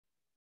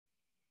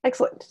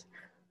Excellent.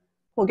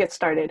 We'll get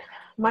started.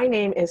 My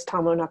name is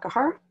Tomo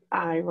Nakahara.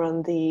 I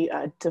run the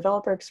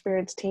developer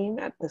experience team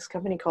at this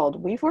company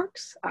called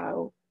Weaveworks.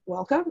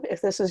 Welcome.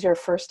 If this is your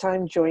first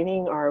time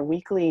joining our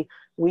weekly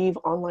Weave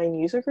online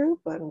user group,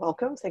 then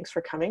welcome. Thanks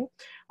for coming.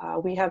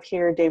 We have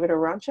here David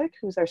Aronchick,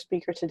 who's our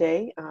speaker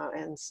today,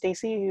 and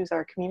Stacy, who's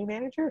our community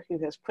manager, who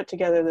has put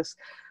together this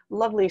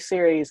lovely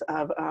series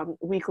of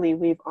weekly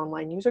Weave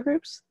online user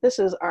groups. This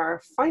is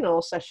our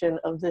final session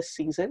of this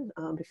season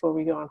before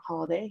we go on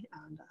holiday.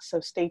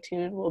 So stay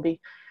tuned. We'll be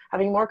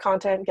having more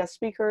content, guest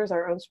speakers,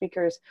 our own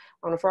speakers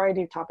on a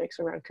variety of topics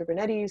around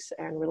Kubernetes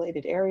and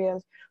related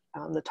areas.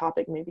 The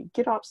topic may be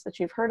GitOps that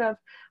you've heard of.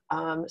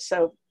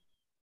 So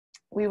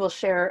we will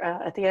share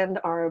at the end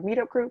our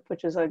meetup group,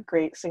 which is a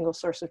great single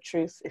source of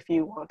truth if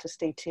you want to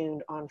stay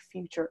tuned on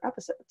future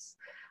episodes.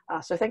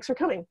 So thanks for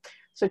coming.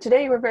 So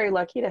today we're very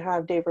lucky to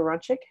have Dave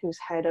Aronchick, who's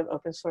head of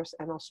open source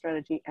ML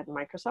strategy at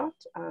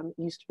Microsoft.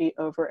 Used to be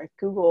over at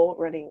Google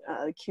running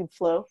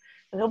Kubeflow,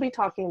 and he'll be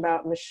talking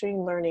about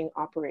machine learning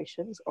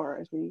operations, or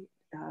as we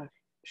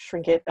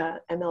shrink it,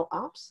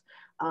 MLOps,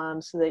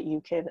 so that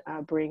you can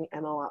bring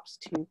MLOps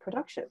to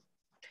production.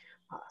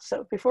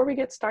 So before we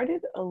get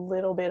started, a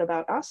little bit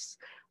about us.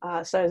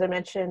 So as I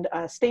mentioned,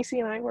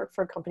 Stacy and I work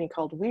for a company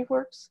called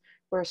Weaveworks.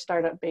 We're a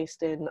startup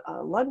based in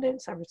London,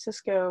 San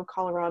Francisco,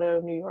 Colorado,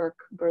 New York,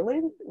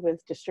 Berlin,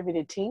 with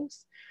distributed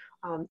teams.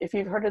 If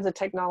you've heard of the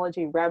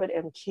technology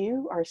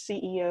RabbitMQ, our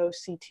CEO,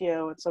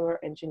 CTO, and some of our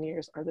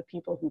engineers are the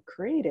people who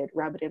created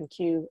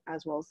RabbitMQ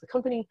as well as the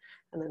company,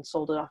 and then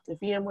sold it off to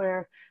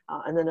VMware.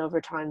 And then over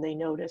time, they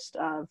noticed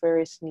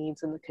various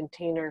needs in the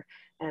container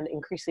and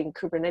increasing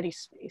Kubernetes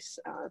space.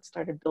 It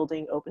started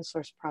building open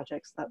source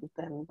projects that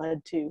then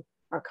led to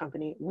our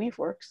company,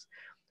 Weaveworks.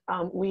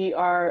 We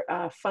are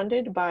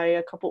funded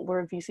by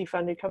we're a VC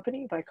funded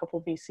company by a couple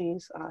of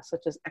VCs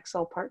such as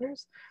Excel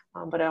Partners,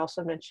 but I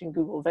also mentioned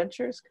Google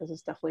Ventures because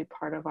it's definitely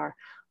part of our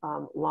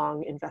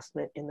long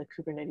investment in the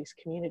Kubernetes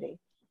community.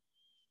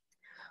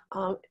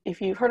 If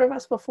you've heard of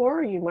us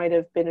before, you might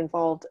have been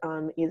involved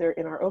either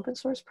in our open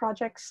source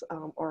projects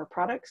or our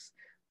products.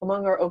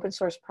 Among our open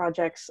source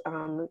projects,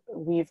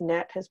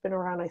 WeaveNet has been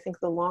around, I think,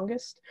 the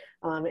longest,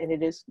 and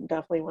it is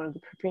definitely one of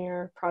the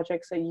premier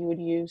projects that you would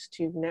use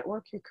to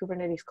network your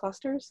Kubernetes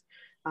clusters.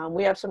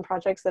 We have some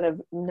projects that have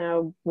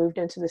now moved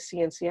into the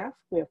CNCF.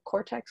 We have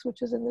Cortex,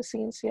 which is in the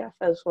CNCF,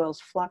 as well as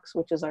Flux,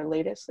 which is our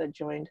latest that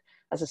joined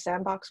as a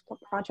sandbox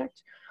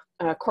project.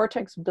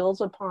 Cortex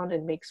builds upon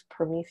and makes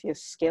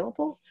Prometheus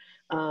scalable,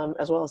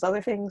 as well as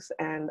other things.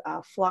 And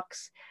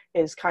Flux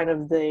is kind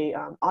of the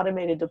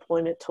automated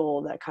deployment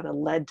tool that kind of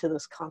led to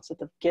this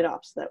concept of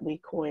GitOps that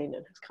we coined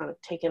and has kind of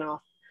taken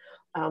off.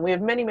 We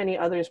have many, many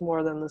others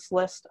more than this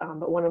list,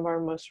 but one of our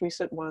most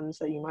recent ones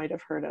that you might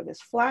have heard of is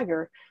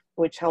Flagger,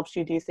 which helps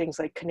you do things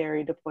like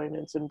canary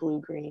deployments and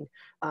blue-green,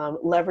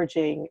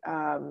 leveraging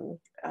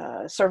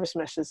service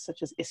meshes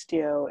such as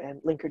Istio and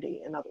Linkerd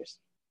and others.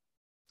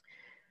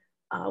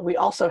 We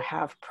also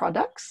have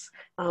products.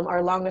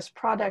 Our longest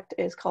product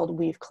is called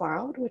Weave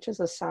Cloud, which is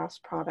a SaaS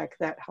product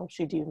that helps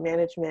you do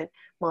management,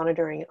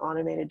 monitoring, and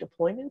automated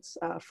deployments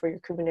for your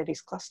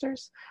Kubernetes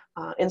clusters.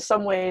 In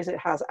some ways, it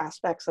has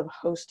aspects of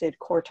hosted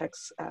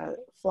Cortex,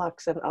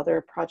 Flux, and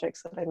other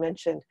projects that I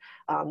mentioned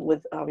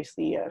with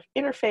obviously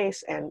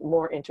interface and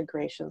more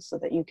integration so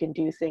that you can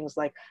do things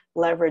like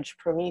leverage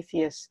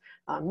Prometheus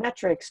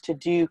metrics to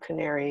do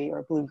canary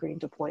or blue-green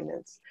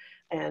deployments.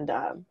 And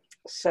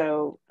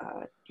so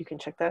you can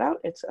check that out.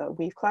 It's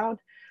Weave Cloud.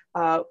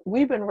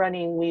 We've been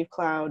running Weave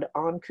Cloud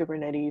on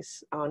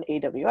Kubernetes on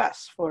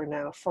AWS for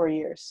now 4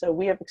 years. So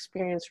we have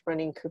experience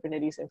running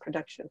Kubernetes in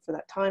production for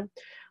that time.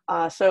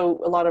 So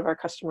a lot of our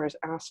customers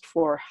asked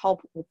for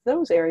help with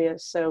those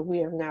areas. So we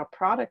have now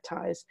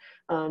productized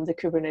the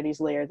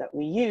Kubernetes layer that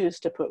we use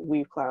to put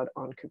Weave Cloud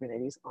on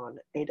Kubernetes on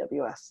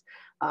AWS.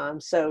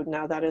 So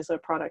now that is a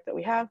product that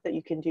we have that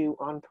you can do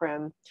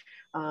on-prem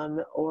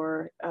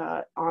or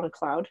on a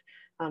cloud.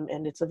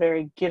 And it's a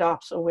very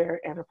GitOps aware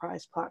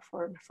enterprise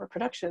platform for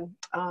production.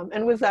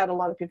 And with that, a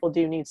lot of people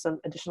do need some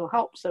additional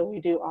help. So we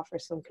do offer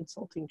some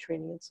consulting,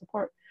 training, and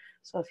support.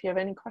 So if you have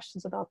any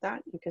questions about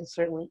that, you can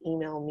certainly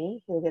email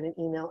me. You'll get an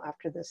email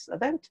after this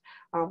event,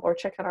 or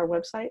check out our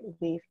website,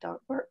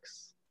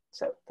 weave.works.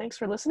 So thanks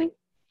for listening.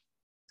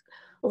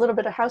 A little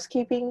bit of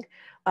housekeeping.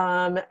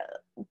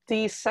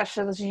 These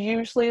sessions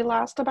usually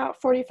last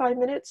about 45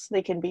 minutes.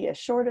 They can be as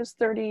short as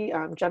 30.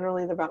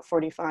 Generally, they're about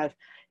 45.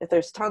 If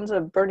there's tons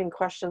of burning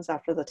questions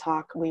after the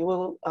talk, we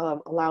will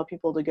allow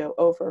people to go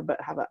over, but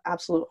have an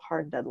absolute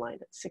hard deadline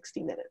at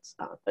 60 minutes.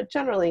 But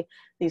generally,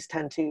 these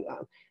tend to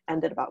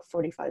end at about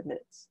 45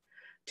 minutes.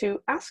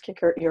 To ask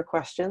your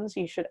questions,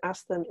 you should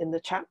ask them in the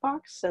chat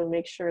box, so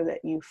make sure that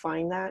you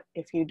find that.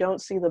 If you don't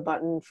see the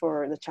button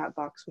for the chat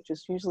box, which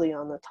is usually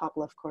on the top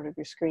left corner of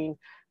your screen,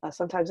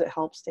 sometimes it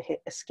helps to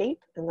hit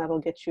escape, and that'll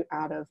get you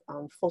out of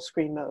full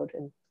screen mode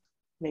and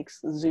makes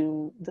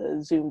the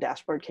Zoom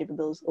dashboard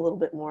capabilities a little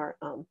bit more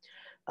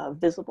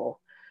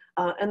visible.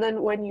 And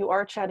then when you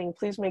are chatting,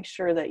 please make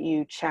sure that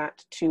you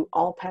chat to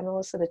all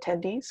panelists and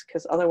attendees,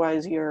 because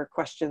otherwise your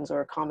questions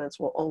or comments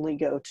will only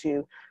go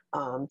to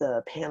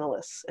the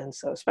panelists. And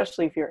so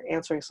especially if you're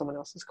answering someone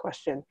else's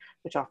question,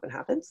 which often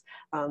happens,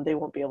 they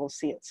won't be able to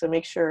see it. So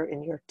make sure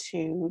in your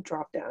to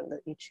drop down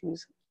that you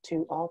choose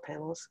to all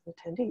panelists and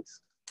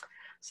attendees.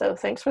 So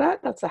thanks for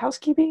that. That's the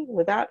housekeeping.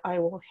 With that, I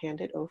will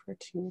hand it over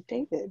to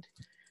David.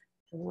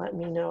 And let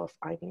me know if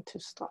I need to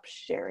stop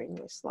sharing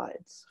my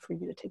slides for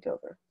you to take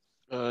over.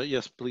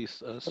 Yes,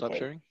 please stop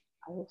sharing.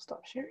 I will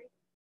stop sharing.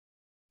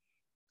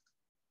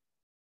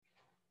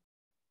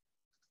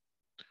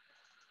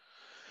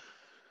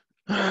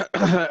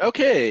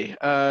 Okay,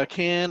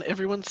 can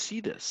everyone see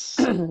this?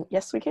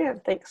 Yes, we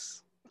can.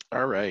 Thanks.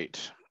 All right.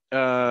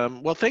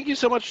 Well, thank you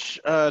so much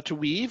to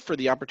Weave for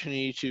the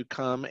opportunity to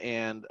come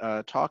and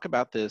talk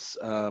about this,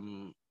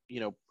 the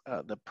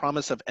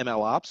promise of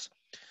MLOps.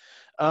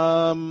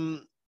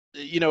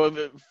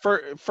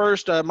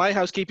 First, my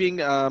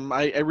housekeeping,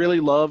 I really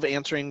love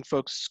answering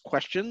folks'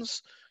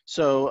 questions.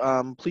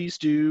 So please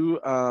do,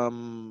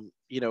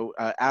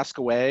 ask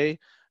away.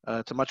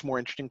 It's a much more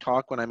interesting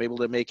talk when I'm able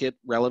to make it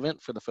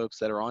relevant for the folks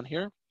that are on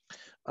here.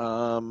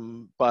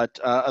 But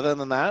other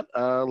than that,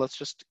 let's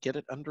just get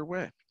it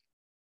underway.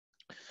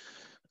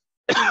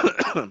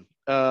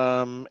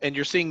 And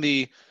you're seeing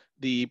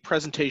the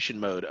presentation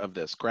mode of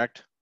this,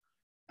 correct?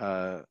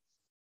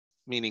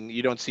 Meaning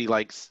you don't see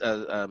like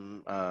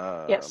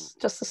yes,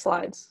 just the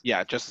slides.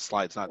 Yeah, just the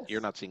slides. Yes. You're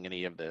not seeing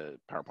any of the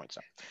PowerPoint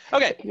stuff.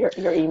 Okay. Your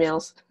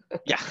emails.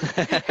 Yeah.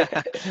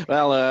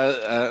 Well,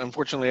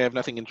 unfortunately, I have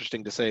nothing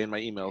interesting to say in my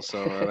emails,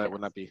 so that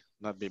would not be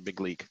a big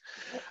leak.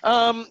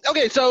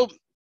 Okay, so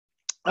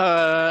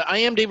I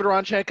am David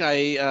Aronchick.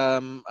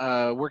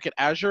 I work at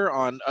Azure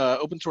on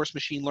open source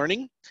machine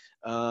learning.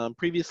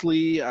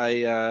 Previously,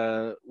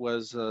 I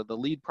was the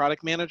lead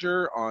product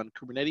manager on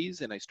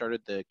Kubernetes, and I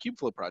started the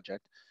Kubeflow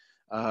project.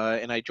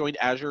 And I joined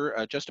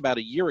Azure just about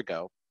a year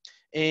ago.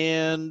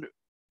 And,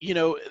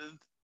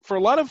 for a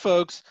lot of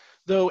folks,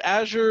 though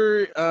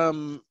Azure,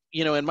 and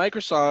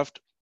Microsoft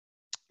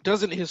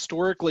doesn't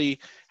historically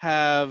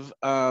have,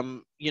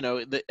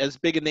 as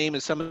big a name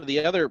as some of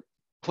the other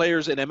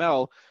players in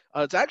ML,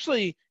 it's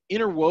actually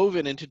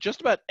interwoven into just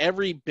about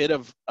every bit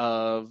of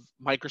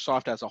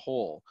Microsoft as a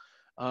whole.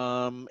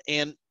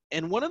 And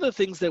one of the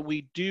things that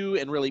we do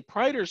and really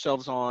pride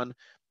ourselves on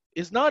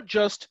is not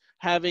just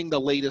having the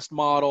latest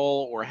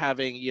model or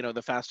having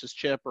the fastest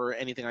chip or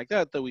anything like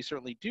that, though we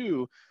certainly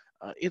do.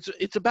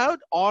 It's about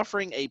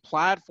offering a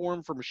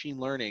platform for machine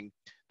learning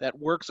that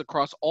works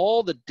across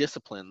all the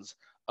disciplines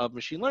of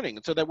machine learning,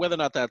 and so that whether or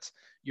not that's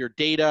your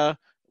data,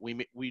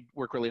 we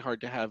work really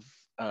hard to have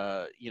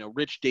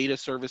rich data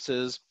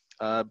services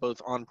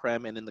both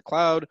on-prem and in the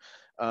cloud.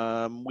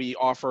 We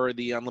offer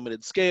the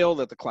unlimited scale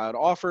that the cloud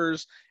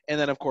offers, and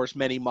then of course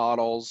many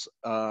models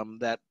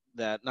that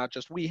not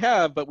just we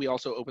have, but we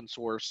also open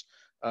source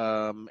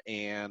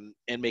and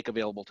make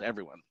available to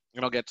everyone.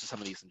 And I'll get to some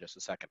of these in just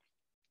a second.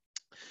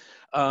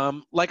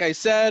 Like I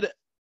said,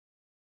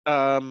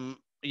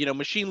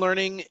 machine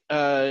learning,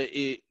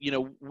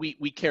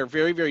 we care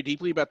very, very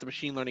deeply about the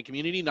machine learning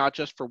community, not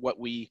just for what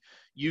we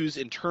use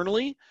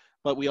internally,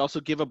 but we also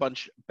give a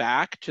bunch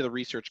back to the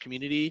research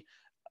community.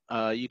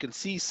 You can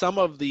see some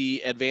of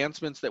the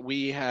advancements that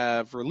we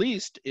have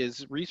released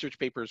is research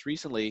papers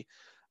recently.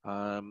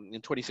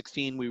 In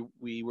 2016,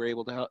 we were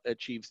able to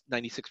achieve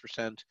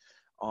 96%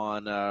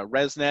 on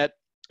ResNet.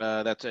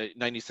 That's a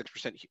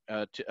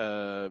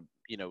 96%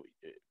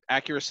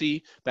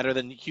 accuracy, better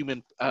than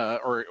human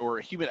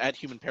or human at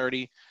human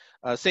parity.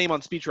 Same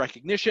on speech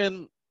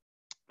recognition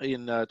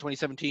in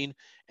 2017,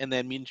 and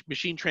then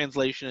machine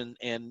translation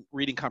and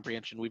reading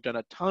comprehension. We've done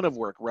a ton of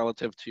work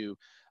relative to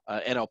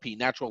NLP,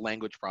 natural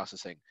language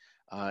processing,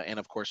 and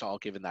of course, all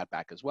given that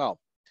back as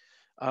well.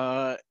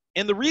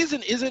 And the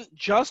reason isn't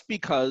just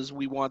because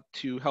we want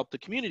to help the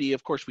community,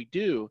 of course we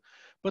do,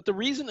 but the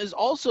reason is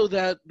also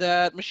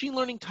that machine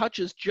learning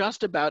touches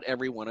just about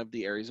every one of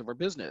the areas of our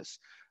business.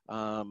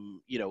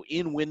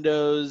 In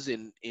Windows,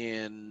 in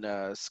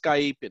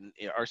Skype, in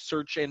our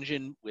search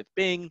engine with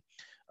Bing,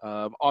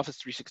 Office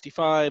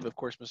 365, of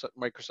course,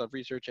 Microsoft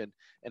Research and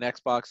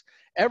Xbox.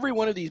 Every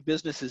one of these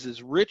businesses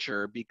is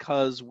richer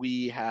because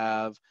we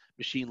have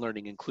machine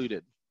learning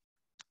included.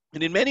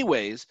 And in many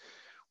ways,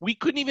 we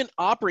couldn't even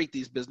operate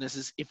these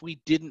businesses if we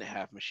didn't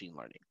have machine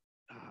learning.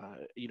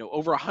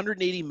 Over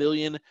 180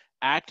 million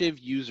active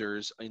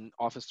users in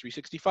Office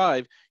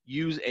 365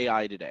 use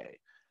AI today.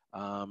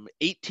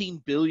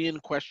 18 billion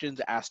questions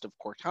asked of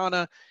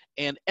Cortana,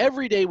 and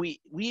every day we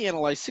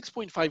analyze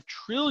 6.5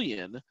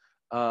 trillion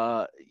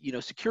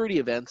security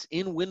events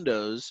in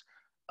Windows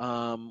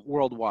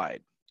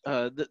worldwide.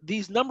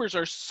 These numbers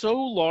are so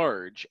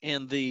large,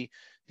 and the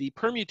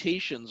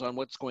permutations on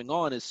what's going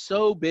on is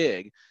so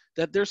big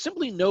that there's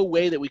simply no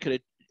way that we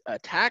could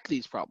attack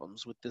these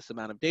problems with this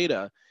amount of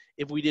data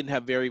if we didn't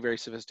have very, very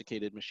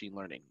sophisticated machine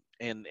learning.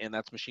 And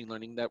that's machine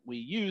learning that we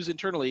use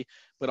internally,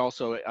 but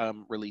also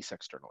release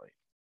externally.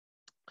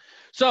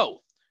 So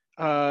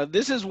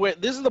this is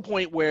the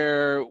point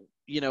where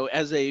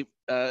as a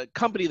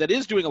company that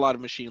is doing a lot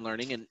of machine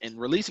learning and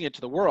releasing it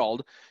to the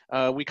world,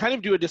 we kind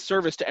of do a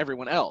disservice to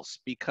everyone else,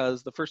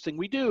 because the first thing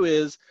we do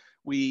is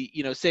we,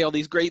 say all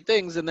these great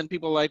things, and then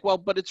people are like, well,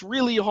 but it's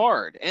really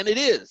hard. And it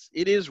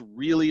is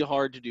really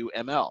hard to do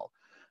ML.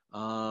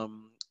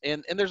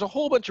 And there's a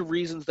whole bunch of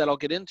reasons that I'll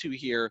get into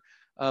here.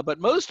 But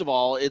most of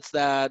all, it's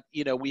that,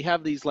 we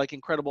have these like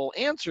incredible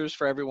answers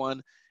for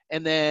everyone,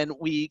 and then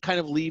we kind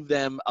of leave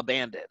them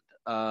abandoned,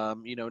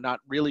 not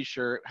really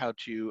sure how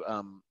to,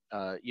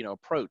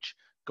 approach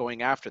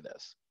going after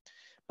this.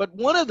 But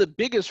one of the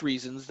biggest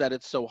reasons that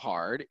it's so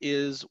hard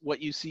is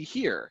what you see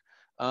here.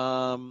 We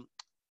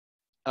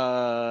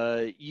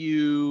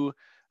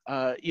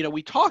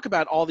talk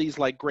about all these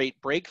like great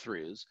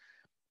breakthroughs,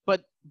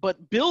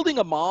 but building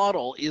a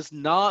model is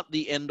not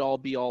the end all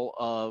be all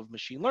of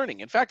machine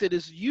learning. In fact, it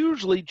is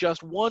usually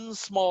just one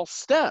small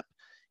step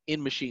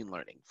in machine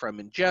learning, from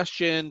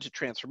ingestion to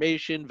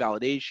transformation,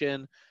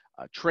 validation,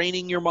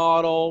 training your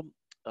model,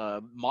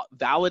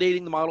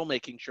 validating the model,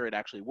 making sure it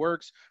actually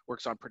works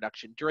on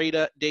production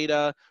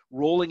data,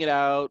 rolling it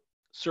out,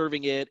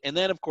 serving it, and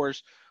then of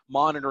course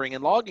monitoring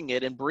and logging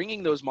it, and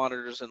bringing those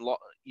monitors and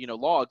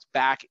logs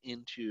back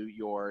into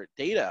your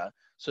data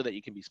so that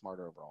you can be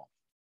smarter overall.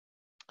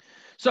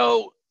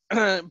 So,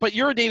 but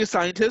you're a data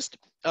scientist.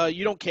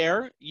 You don't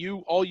care.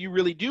 All you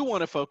really do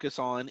want to focus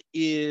on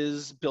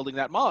is building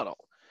that model.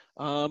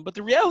 But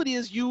the reality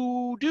is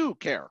you do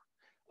care,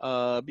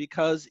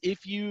 because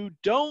if you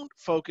don't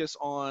focus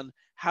on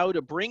how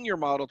to bring your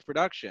model to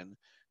production,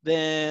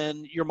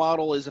 then your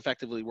model is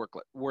effectively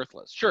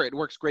worthless. Sure, it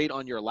works great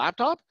on your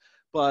laptop,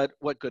 but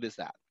what good is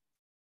that?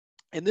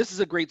 And this is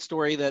a great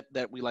story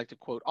that we like to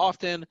quote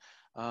often.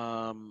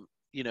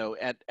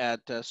 At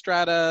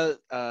Strata,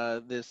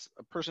 this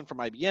person from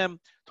IBM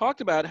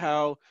talked about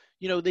how,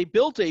 they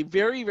built a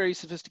very, very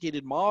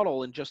sophisticated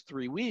model in just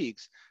 3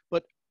 weeks,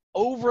 but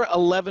over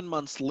 11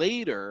 months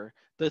later,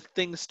 the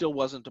thing still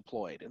wasn't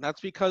deployed. And that's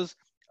because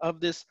of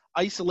this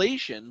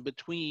isolation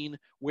between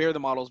where the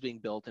model is being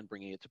built and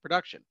bringing it to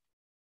production.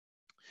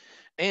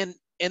 And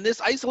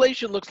this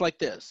isolation looks like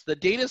this. The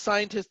data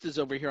scientist is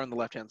over here on the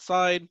left-hand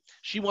side.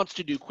 She wants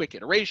to do quick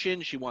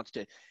iteration. She wants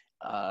to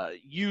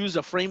use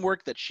a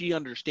framework that she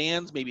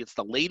understands. Maybe it's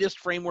the latest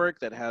framework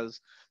that has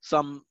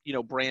some,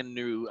 brand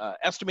new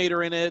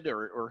estimator in it,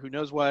 or who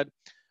knows what.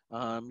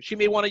 She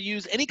may want to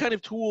use any kind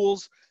of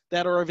tools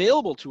that are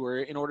available to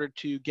her in order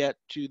to get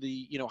to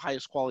the,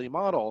 highest quality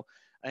model.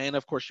 And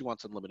of course, she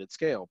wants unlimited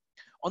scale.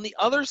 On the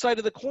other side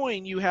of the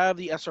coin, you have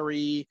the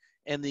SRE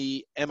and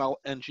the ML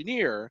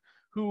engineer,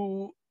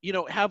 who,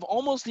 have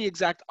almost the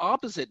exact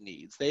opposite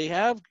needs. They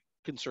have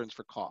concerns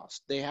for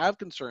cost. They have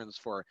concerns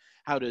for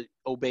how to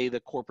obey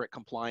the corporate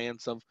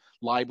compliance of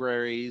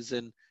libraries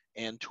and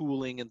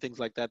tooling and things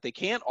like that. They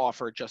can't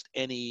offer just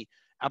any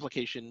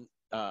application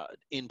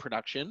in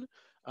production.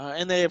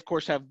 And they, of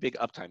course, have big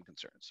uptime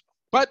concerns.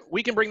 But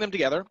we can bring them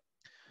together.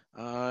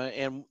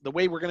 And the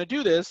way we're going to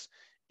do this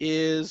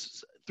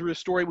is through a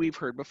story we've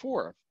heard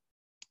before.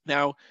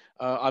 Now,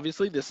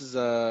 obviously, this is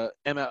a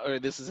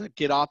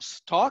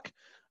GitOps talk,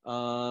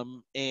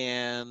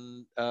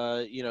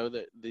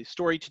 the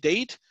story to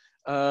date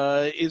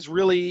is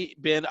really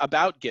been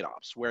about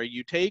GitOps, where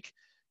you take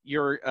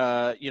your,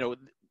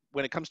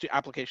 when it comes to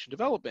application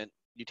development,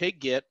 you take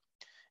Git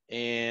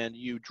and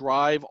you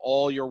drive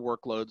all your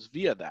workloads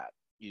via that.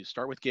 You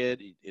start with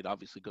Git, it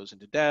obviously goes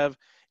into dev,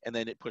 and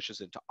then it pushes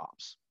into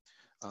ops.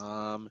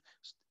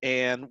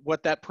 And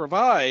what that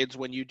provides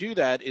when you do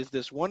that is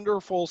this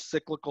wonderful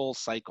cyclical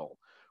cycle,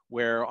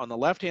 where on the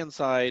left-hand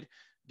side,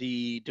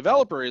 the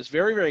developer is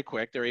very, very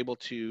quick. They're able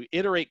to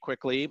iterate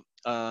quickly.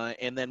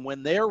 And then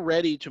when they're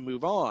ready to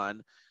move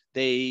on,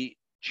 they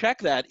check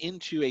that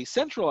into a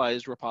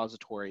centralized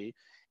repository,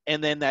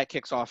 and then that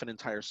kicks off an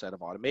entire set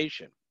of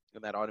automation.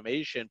 And that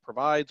automation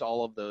provides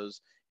all of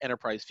those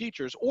enterprise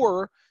features,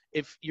 or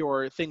if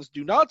your things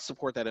do not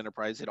support that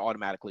enterprise, it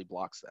automatically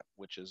blocks them,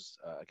 which is,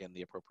 again,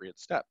 the appropriate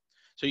step.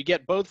 So you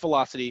get both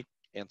velocity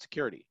and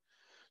security.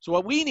 So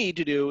what we need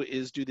to do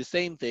is do the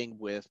same thing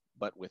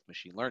but with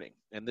machine learning.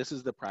 And this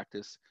is the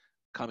practice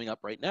coming up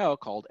right now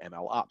called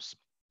MLOps.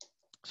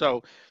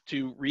 So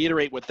to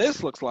reiterate what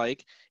this looks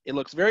like, it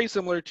looks very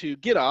similar to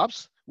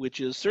GitOps,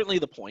 which is certainly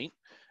the point.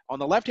 On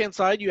the left-hand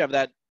side, you have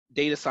that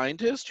data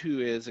scientist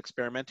who is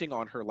experimenting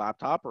on her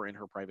laptop or in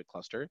her private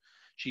cluster.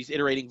 She's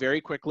iterating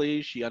very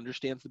quickly. She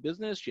understands the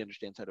business. She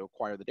understands how to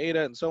acquire the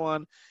data and so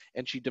on.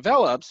 And she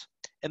develops.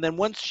 And then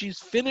once she's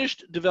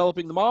finished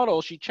developing the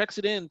model, she checks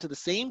it into the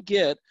same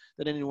Git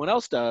that anyone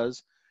else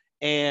does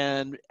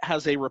and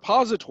has a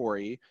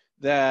repository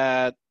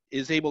that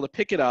is able to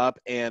pick it up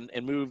and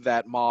move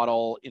that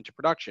model into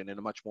production in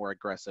a much more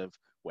aggressive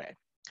way.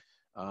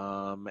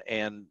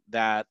 And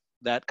that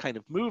kind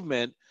of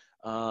movement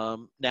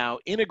now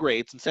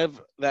integrates, instead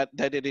of that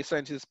data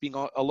scientist being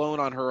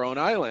alone on her own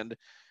island,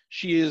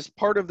 she is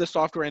part of the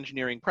software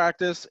engineering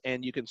practice,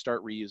 and you can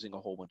start reusing a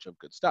whole bunch of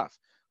good stuff,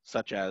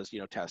 such as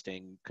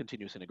testing,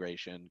 continuous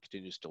integration,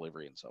 continuous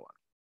delivery, and so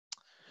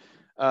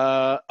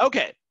on.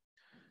 Okay,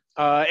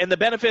 And the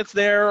benefits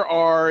there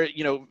are,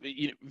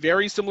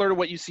 very similar to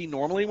what you see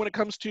normally when it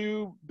comes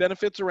to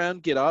benefits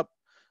around GitHub.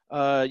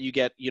 You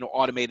get,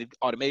 automated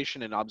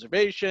automation and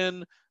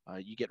observation.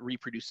 You get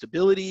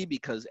reproducibility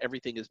because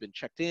everything has been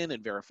checked in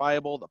and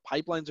verifiable. The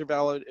pipelines are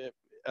valid,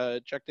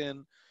 checked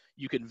in.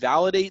 You can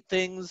validate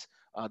things.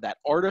 That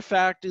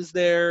artifact is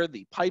there.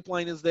 The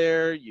pipeline is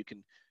there. You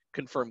can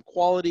confirm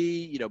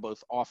quality,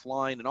 both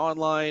offline and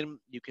online.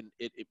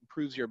 It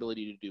improves your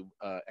ability to do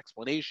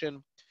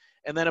explanation.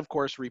 And then, of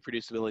course,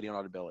 reproducibility and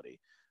auditability,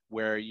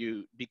 where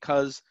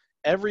because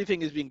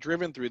everything is being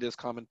driven through this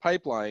common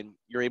pipeline,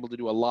 you're able to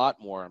do a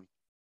lot more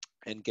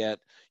and get,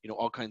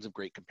 all kinds of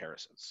great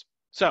comparisons.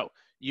 So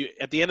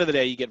at the end of the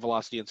day, you get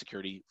velocity and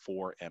security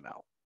for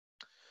ML.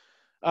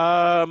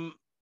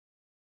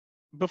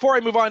 Before I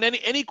move on,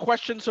 any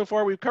questions so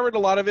far? We've covered a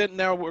lot of it, and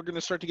now we're going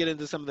to start to get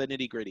into some of the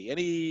nitty-gritty.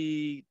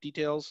 Any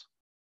details?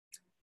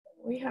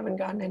 We haven't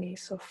gotten any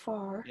so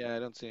far. Yeah, I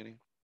don't see any.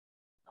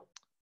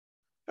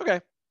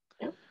 Okay.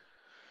 Yeah.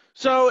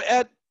 So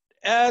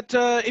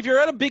if you're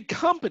at a big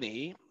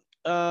company,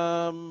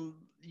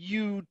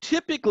 you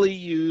typically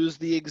use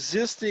the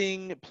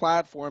existing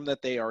platform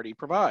that they already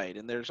provide,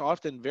 and there's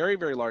often very,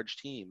 very large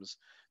teams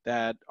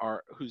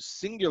whose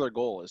singular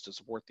goal is to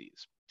support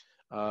these.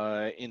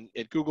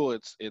 At Google,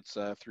 it's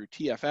through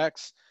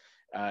TFX.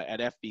 At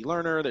FB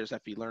Learner, there's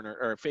FB Learner,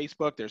 or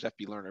Facebook, there's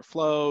FB Learner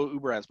Flow.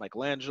 Uber has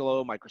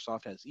Michelangelo.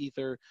 Microsoft has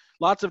Ether.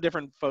 Lots of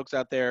different folks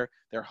out there.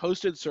 They're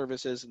hosted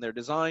services, and they're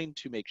designed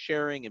to make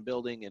sharing and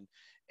building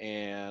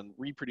and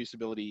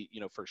reproducibility,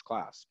 first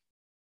class.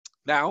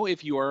 Now,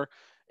 if you are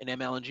an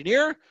ML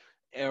engineer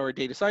or a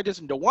data scientist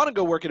and don't want to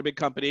go work at a big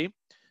company,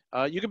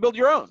 you can build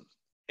your own.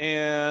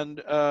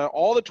 And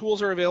all the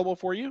tools are available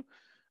for you.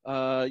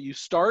 You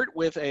start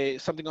with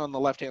something on the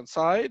left-hand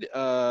side.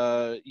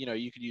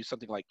 You could use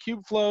something like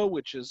Kubeflow,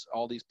 which is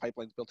all these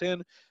pipelines built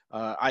in.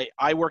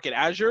 I work at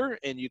Azure,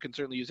 and you can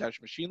certainly use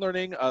Azure Machine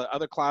Learning.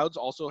 Other clouds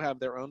also have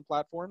their own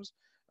platforms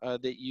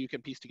that you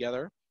can piece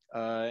together.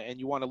 And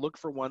you want to look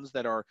for ones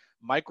that are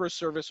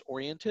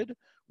microservice-oriented,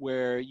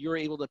 where you're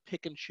able to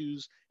pick and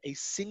choose a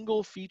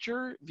single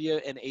feature via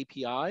an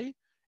API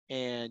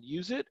and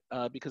use it,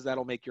 because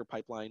that'll make your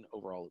pipeline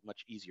overall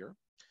much easier.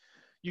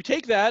 You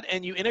take that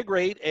and you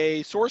integrate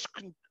a source,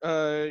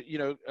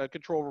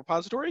 control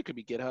repository. It could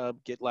be GitHub,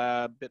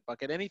 GitLab,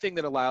 Bitbucket, anything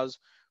that allows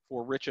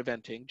for rich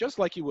eventing, just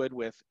like you would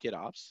with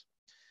GitOps.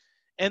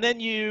 And then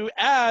you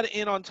add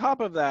in on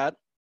top of that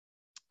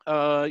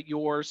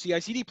your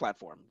CI/CD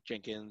platform,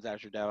 Jenkins,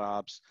 Azure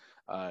DevOps,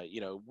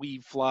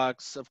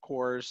 Weaveflux, of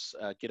course,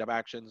 GitHub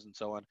Actions, and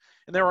so on.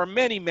 And there are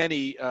many,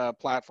 many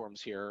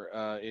platforms here.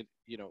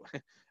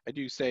 I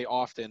do say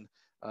often,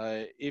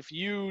 if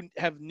you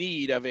have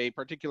need of a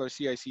particular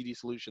CI/CD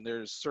solution,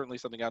 there's certainly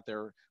something out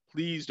there.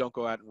 Please don't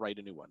go out and write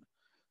a new one,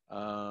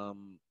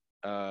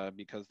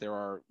 because there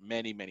are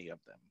many, many of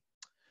them.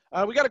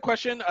 We got a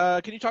question.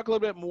 Can you talk a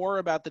little bit more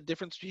about the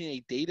difference between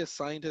a data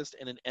scientist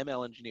and an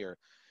ML engineer?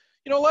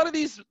 A lot of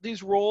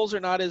these roles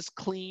are not as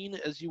clean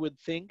as you would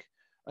think.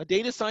 A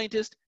data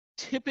scientist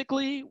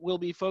typically will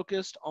be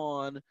focused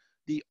on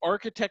the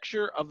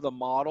architecture of the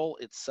model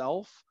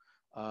itself,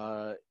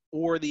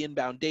 or the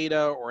inbound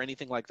data or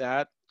anything like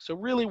that. So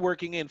really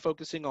working and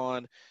focusing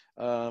on,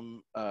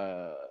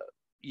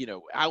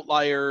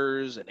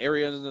 outliers and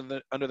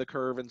areas under the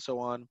curve and so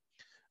on.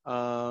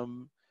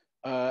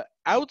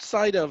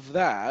 Outside of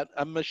that,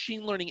 a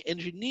machine learning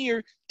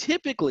engineer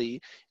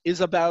typically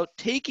is about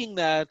taking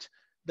that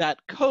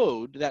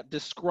code that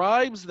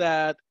describes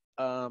that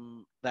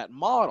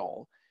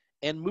model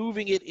and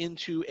moving it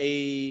into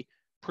a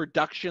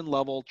production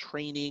level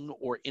training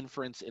or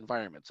inference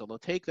environment. So they'll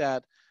take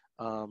that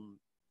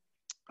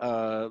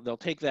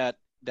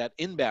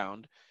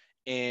inbound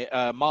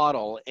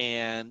model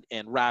and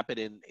wrap it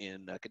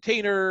in a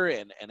container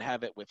and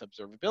have it with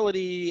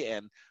observability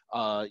and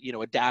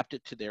adapt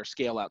it to their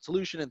scale out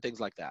solution and things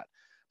like that.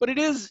 But it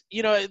is,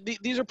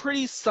 these are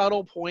pretty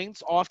subtle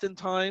points.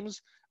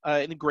 Oftentimes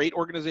in great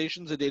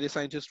organizations, a data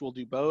scientist will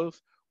do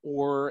both,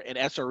 or an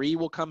SRE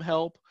will come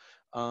help.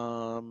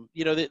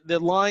 The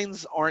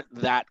lines aren't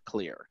that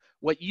clear.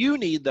 What you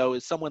need, though,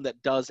 is someone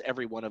that does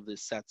every one of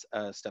these steps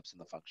in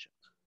the function.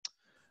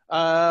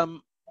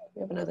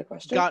 We have another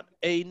question. Got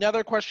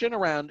another question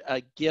around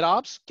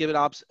GitOps.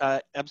 GitOps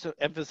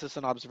emphasis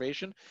on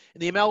observation.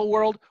 In the ML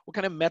world, what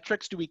kind of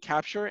metrics do we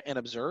capture and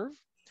observe?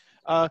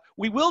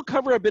 We will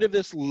cover a bit of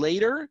this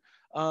later,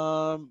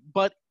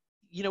 but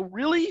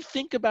really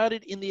think about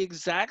it in the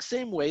exact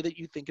same way that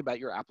you think about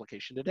your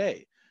application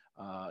today.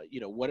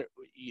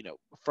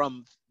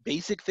 From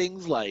basic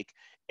things like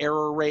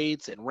error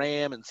rates and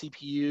RAM and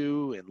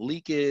CPU and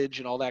leakage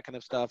and all that kind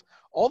of stuff,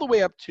 all the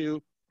way up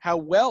to how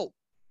well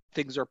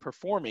things are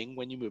performing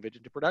when you move it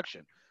into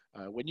production.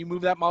 When you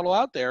move that model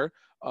out there,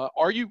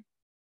 are you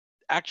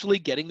actually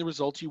getting the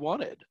results you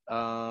wanted?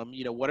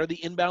 What are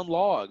the inbound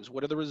logs?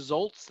 What are the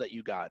results that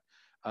you got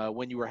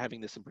when you were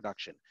having this in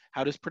production?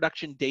 How does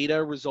production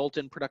data result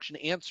in production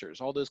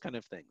answers? All those kind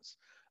of things.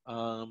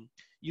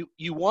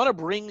 you want to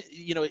bring,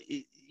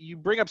 you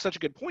bring up such a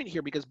good point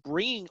here, because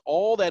bringing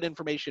all that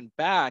information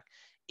back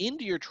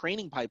into your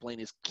training pipeline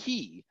is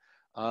key.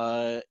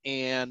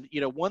 And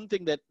one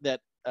thing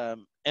that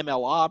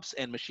MLOps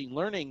and machine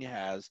learning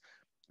has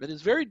that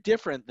is very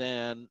different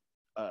than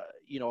a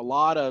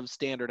lot of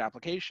standard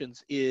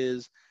applications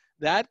is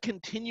that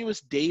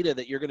continuous data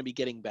that you're going to be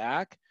getting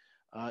back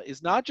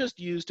is not just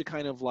used to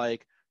kind of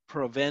like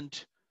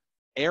prevent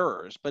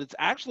errors, but it's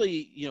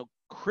actually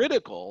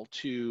critical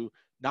to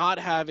not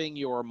having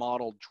your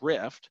model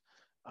drift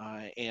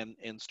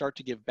and start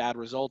to give bad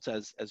results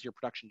as your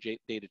production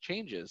data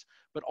changes.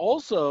 But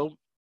also,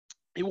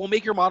 it will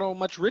make your model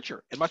much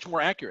richer and much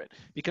more accurate,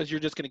 because you're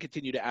just going to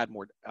continue to add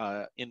more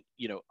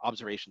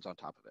observations on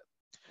top of it.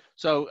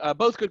 So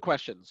both good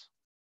questions.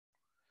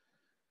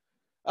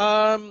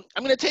 I'm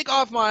going to take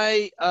off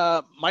my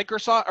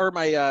Microsoft or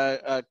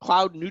my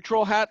cloud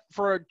neutral hat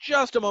for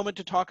just a moment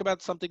to talk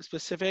about something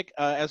specific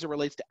as it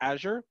relates to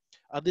Azure.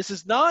 This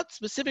is not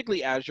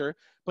specifically Azure,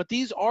 but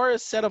these are a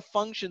set of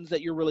functions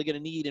that you're really going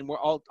to need, and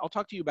I'll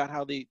talk to you about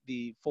how they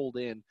fold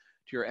in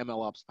to your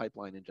MLOps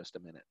pipeline in just a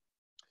minute.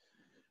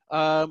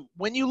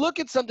 When you look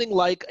at something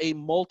like a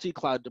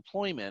multi-cloud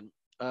deployment,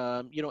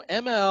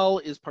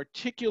 ML is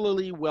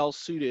particularly well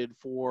suited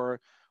for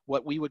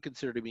what we would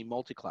consider to be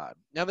multi-cloud.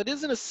 Now, that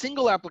isn't a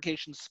single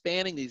application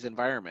spanning these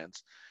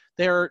environments.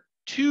 There are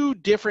two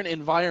different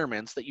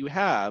environments that you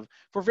have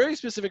for very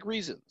specific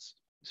reasons.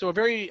 So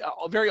very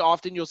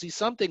often you'll see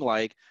something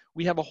like,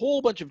 we have a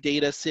whole bunch of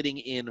data sitting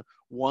in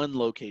one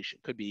location.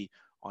 Could be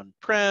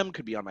on-prem,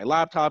 could be on my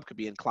laptop, could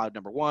be in cloud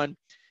number one.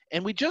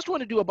 And we just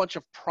want to do a bunch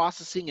of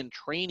processing and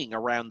training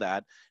around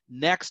that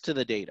next to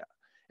the data.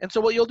 And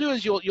so what you'll do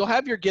is you'll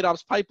have your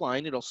GitOps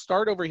pipeline. It'll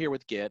start over here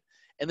with Git,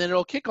 and then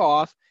it'll kick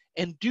off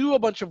and do a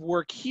bunch of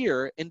work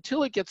here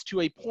until it gets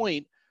to a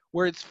point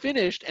where it's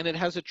finished and it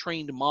has a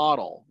trained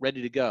model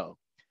ready to go.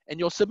 And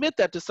you'll submit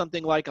that to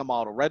something like a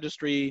model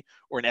registry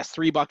or an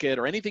S3 bucket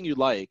or anything you'd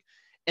like.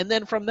 And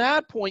then from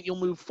that point, you'll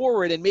move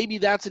forward, and maybe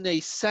that's in a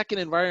second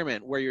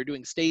environment where you're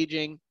doing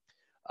staging,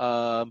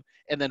 and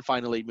then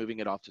finally moving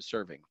it off to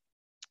serving.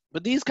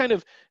 But these kind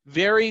of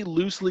very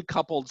loosely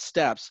coupled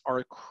steps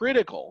are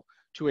critical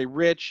to a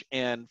rich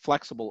and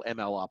flexible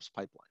MLOps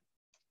pipeline.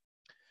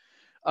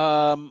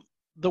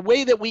 The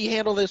way that we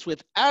handle this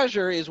with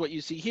Azure is what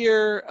you see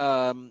here.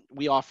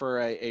 We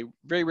offer a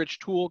very rich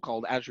tool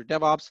called Azure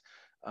DevOps,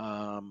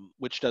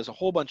 which does a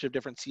whole bunch of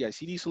different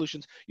CI/CD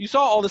solutions. You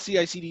saw all the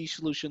CI/CD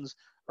solutions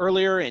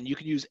earlier, and you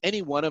can use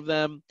any one of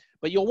them,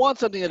 but you'll want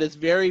something that is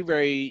very,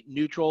 very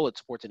neutral. It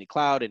supports any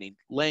cloud, any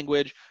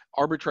language,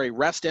 arbitrary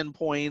REST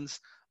endpoints,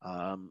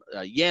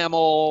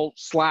 YAML,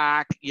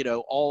 Slack,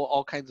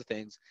 all kinds of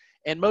things.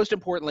 And most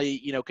importantly,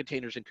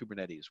 containers and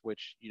Kubernetes,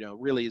 which,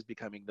 really is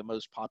becoming the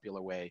most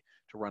popular way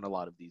to run a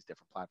lot of these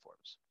different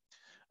platforms.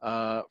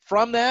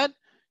 From that,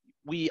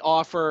 we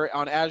offer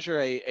on Azure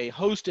a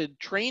hosted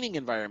training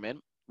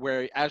environment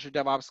where Azure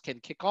DevOps can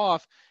kick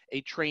off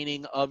a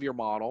training of your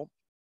model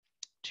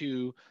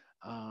to,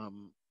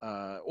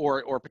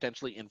 or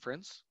potentially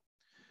inference.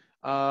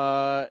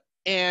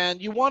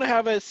 And you want to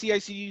have a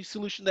CI/CD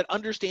solution that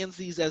understands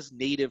these as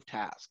native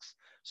tasks.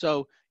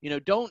 So,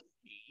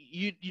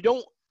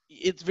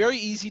 it's very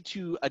easy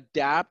to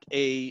adapt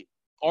a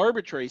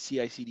arbitrary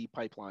CI/CD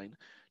pipeline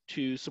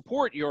to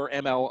support your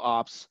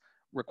MLOps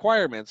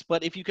requirements.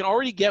 But if you can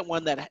already get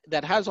one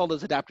that has all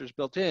those adapters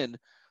built in,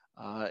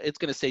 it's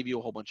going to save you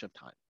a whole bunch of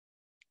time.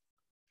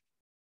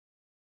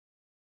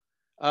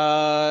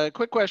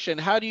 Quick question.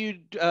 How do you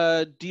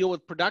deal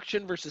with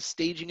production versus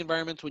staging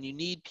environments when you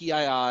need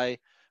PII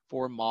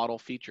for model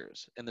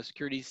features? And the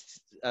security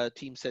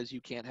team says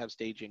you can't have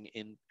staging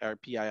or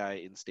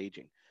PII in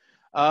staging.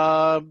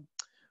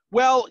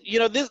 Well,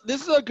 this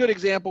is a good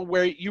example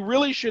where you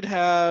really should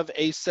have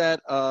a set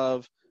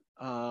of,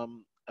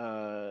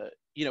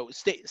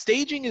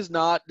 staging is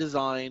not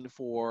designed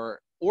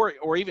for,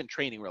 or even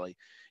training really,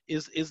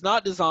 is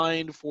not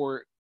designed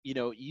for,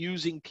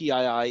 using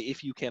PII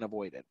if you can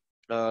avoid it.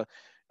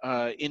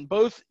 In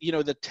both,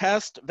 the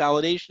test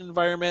validation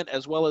environment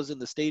as well as in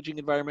the staging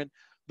environment,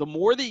 the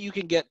more that you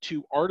can get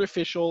to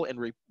artificial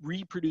and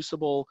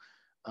reproducible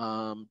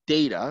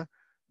data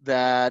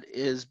that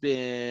has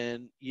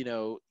been,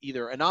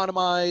 either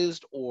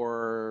anonymized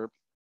or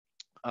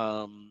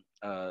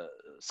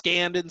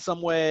scanned in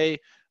some way,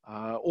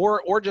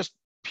 or just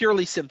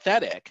purely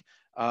synthetic,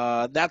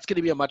 that's going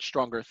to be a much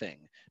stronger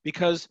thing.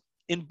 Because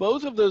in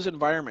both of those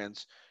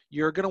environments,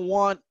 you're going to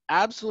want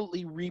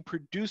absolutely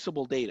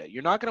reproducible data.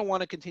 You're not going to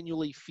want to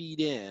continually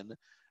feed in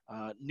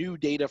new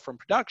data from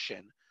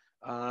production.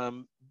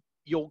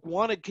 You'll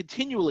want to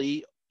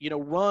continually,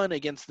 run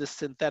against this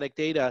synthetic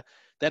data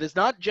that is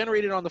not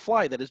generated on the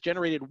fly, that is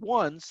generated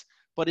once,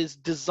 but is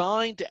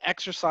designed to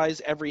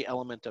exercise every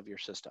element of your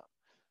system,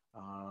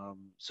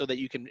 so that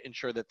you can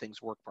ensure that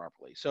things work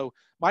properly. So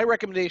my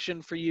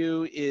recommendation for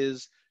you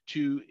is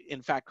to,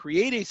 in fact,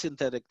 create a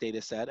synthetic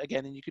data set.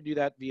 Again, and you can do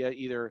that via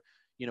either,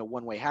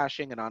 one-way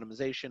hashing,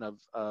 anonymization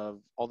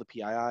of all the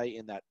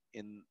PII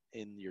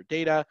in your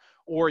data,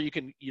 or you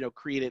can,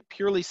 create it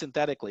purely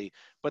synthetically.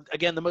 But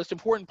again, the most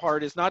important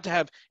part is not to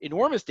have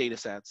enormous data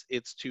sets.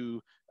 It's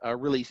to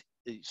really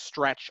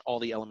stretch all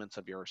the elements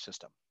of your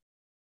system.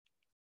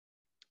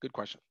 Good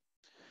question.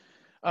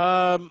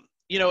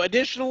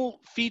 Additional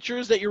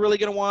features that you're really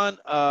going to want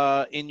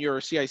in your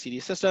CI/CD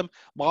system: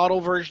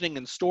 model versioning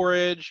and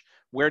storage.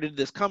 Where did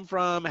this come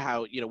from?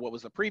 How, what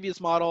was the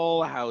previous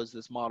model? How has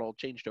this model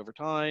changed over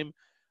time?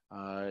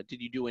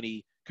 Did you do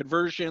any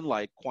conversion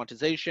like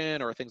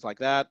quantization or things like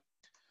that?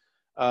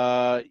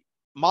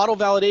 Model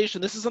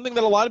validation. This is something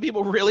that a lot of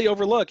people really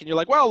overlook. And you're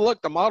like, well,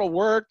 look, the model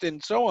worked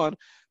and so on.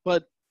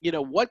 But,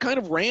 what kind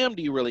of RAM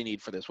do you really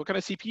need for this? What kind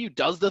of CPU?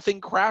 Does the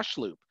thing crash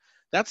loop?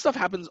 That stuff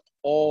happens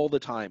all the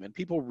time, and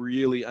people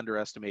really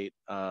underestimate,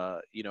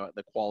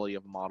 the quality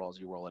of a model as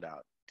you roll it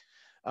out.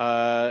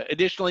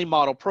 Additionally,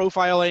 model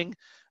profiling.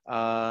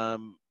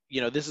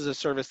 This is a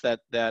service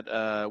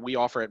that we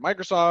offer at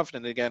Microsoft,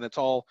 and again, it's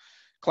all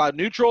cloud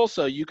neutral,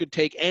 so you could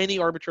take any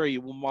arbitrary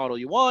model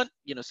you want,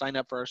 sign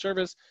up for our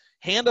service,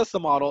 hand us the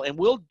model, and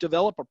we'll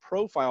develop a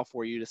profile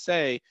for you to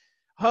say,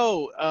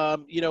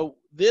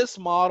 this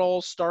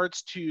model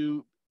starts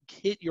to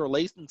hit your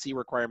latency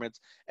requirements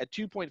at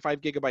 2.5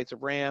 gigabytes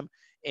of RAM,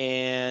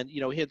 and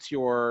hits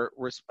your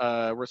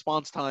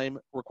response time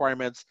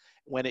requirements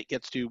when it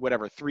gets to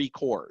whatever 3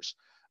 cores.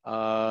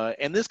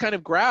 And this kind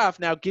of graph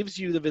now gives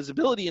you the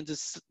visibility into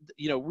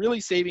really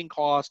saving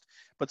cost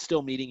but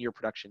still meeting your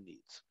production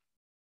needs.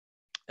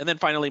 And then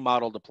finally,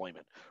 model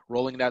deployment,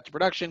 rolling it out to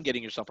production,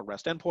 getting yourself a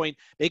REST endpoint,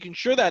 making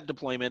sure that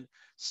deployment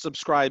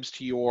subscribes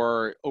to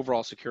your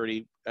overall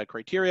security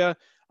criteria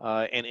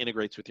and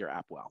integrates with your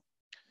app well.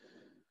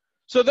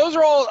 So those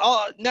are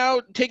all,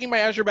 now taking my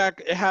Azure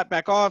hat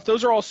back off,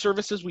 those are all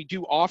services we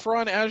do offer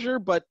on Azure,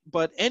 but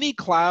any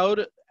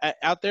cloud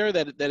out there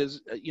that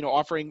is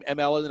offering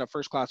ML in a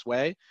first-class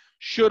way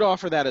should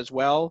offer that as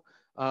well.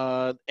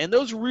 And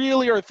those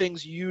really are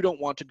things you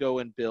don't want to go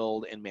and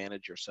build and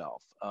manage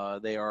yourself.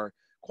 They are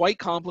quite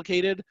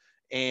complicated,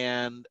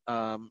 and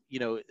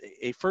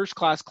a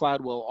first-class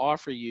cloud will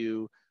offer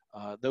you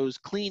those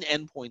clean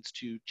endpoints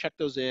to check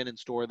those in and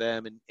store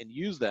them and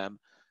use them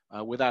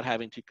without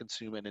having to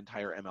consume an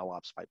entire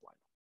MLOps pipeline.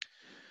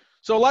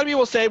 So a lot of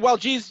people say, well,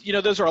 geez,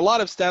 those are a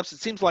lot of steps. It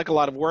seems like a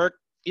lot of work.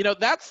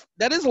 That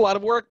is a lot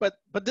of work, but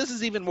this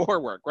is even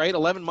more work, right?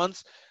 11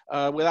 months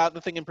without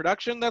the thing in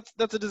production,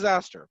 that's a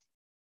disaster.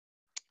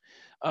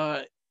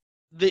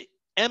 The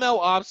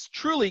MLOps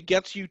truly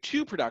gets you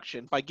to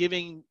production by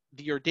giving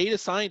your data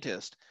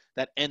scientist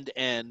that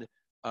end-to-end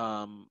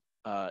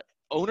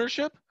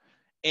ownership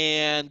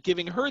and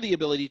giving her the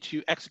ability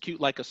to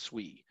execute like a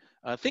SWE.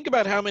 Think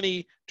about how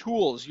many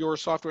tools your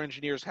software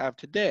engineers have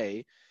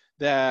today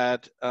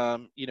that a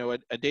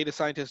data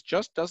scientist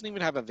just doesn't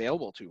even have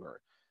available to her.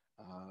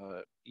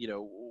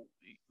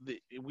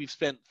 We've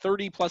spent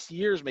 30 plus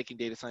years making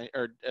data science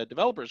or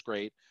developers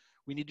great.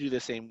 We need to do the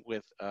same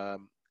with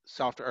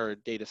software or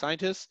data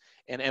scientists,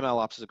 and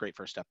MLOps is a great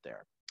first step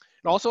there.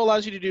 It also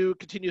allows you to do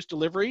continuous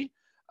delivery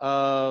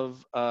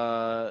of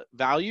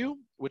value,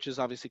 which is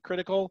obviously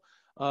critical,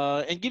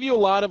 and give you a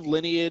lot of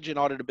lineage and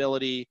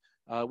auditability,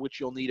 which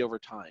you'll need over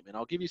time. And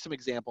I'll give you some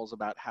examples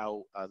about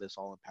how this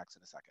all impacts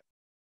in a second.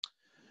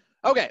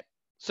 Okay,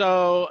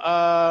 so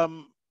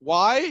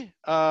why?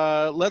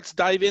 Let's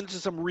dive into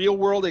some real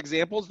world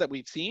examples that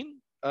we've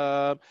seen.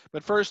 But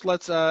first,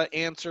 let's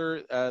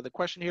answer the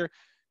question here.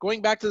 Going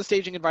back to the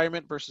staging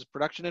environment versus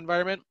production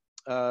environment.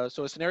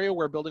 So a scenario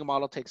where building a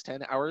model takes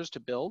 10 hours to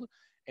build,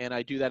 and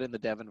I do that in the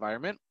dev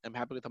environment. I'm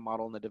happy with the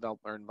model in the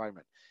developer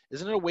environment.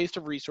 Isn't it a waste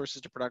of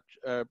resources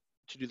to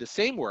do the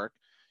same work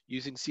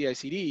using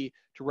CI/CD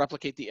to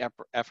replicate the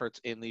efforts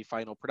in the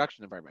final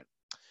production environment?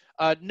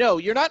 No,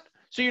 you're not.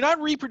 So you're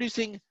not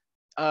reproducing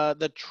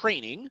the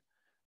training.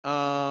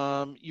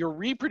 You're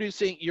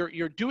reproducing.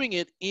 You're doing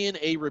it in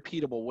a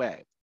repeatable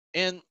way.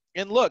 And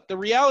look, the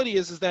reality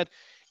is that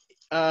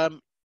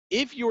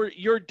if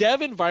your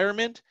dev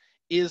environment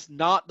is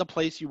not the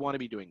place you want to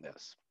be doing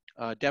this.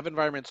 Dev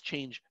environments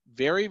change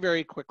very,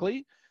 very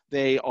quickly.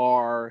 They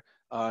are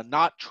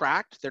not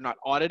tracked. They're not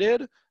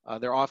audited.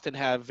 They often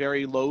have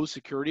very low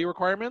security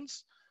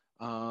requirements,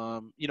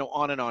 on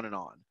and on and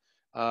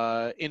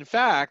on. In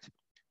fact,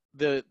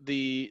 the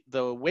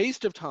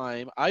waste of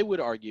time, I would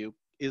argue,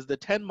 is the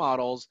 10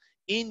 models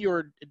in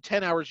your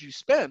 10 hours you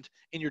spent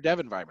in your dev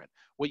environment.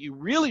 What you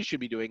really should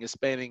be doing is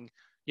spending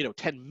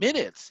 10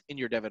 minutes in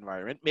your dev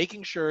environment,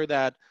 making sure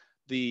that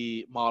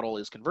the model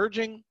is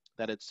converging,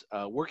 that it's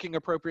working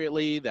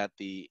appropriately, that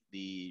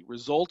the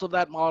result of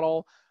that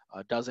model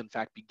does in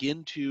fact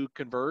begin to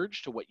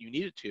converge to what you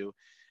need it to,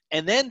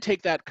 and then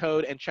take that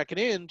code and check it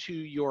into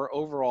your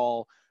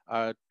overall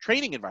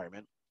training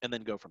environment, and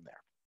then go from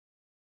there.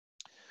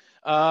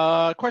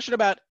 Question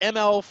about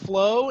ML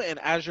Flow and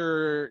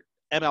Azure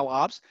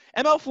MLOps.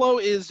 ML Flow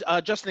is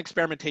just an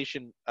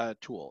experimentation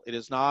tool. It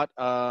is not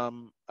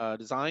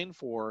designed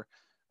for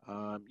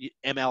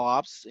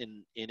MLOps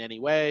in any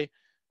way.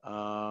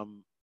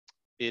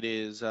 It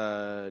is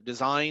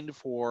designed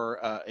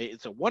for,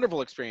 it's a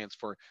wonderful experience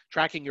for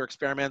tracking your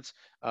experiments.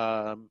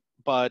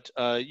 But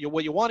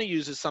what you want to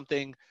use is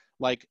something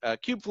like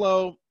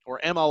Kubeflow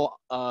or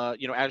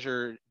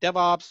Azure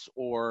DevOps,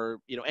 or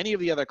any of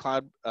the other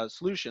cloud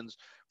solutions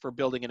for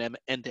building an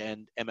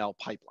end-to-end ML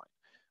pipeline.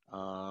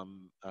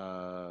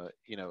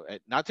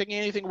 Not taking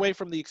anything away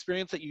from the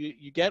experience that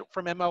you get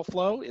from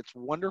MLflow. It's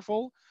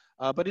wonderful,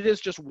 but it is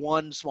just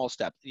one small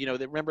step.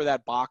 Remember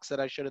that box that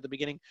I showed at the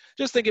beginning?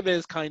 Just think of it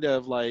as kind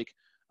of like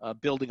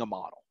building a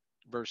model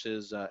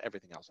versus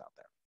everything else out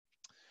there.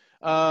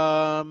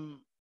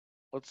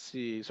 Let's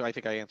see. So I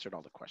think I answered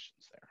all the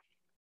questions there.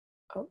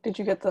 Oh, did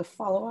you get the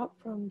follow-up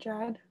from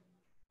Jad?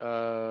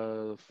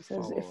 Follow-up.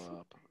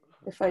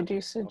 If I do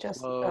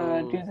suggest,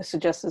 do the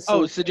suggested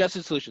solution. Oh,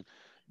 suggested solution.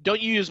 Don't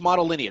you use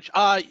model lineage?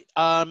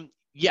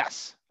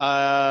 Yes.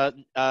 If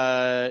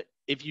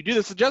you do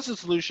the suggested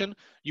solution,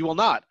 you will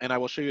not, and I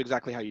will show you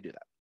exactly how you do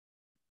that.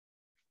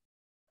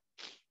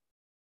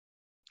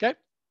 Okay?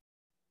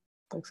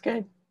 Looks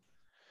good.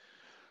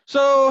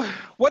 So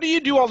what do you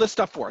do all this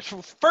stuff for?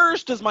 So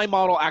first, does my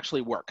model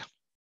actually work?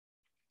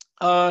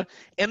 And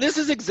this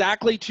is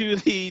exactly to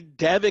the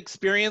dev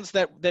experience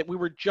that we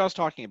were just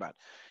talking about.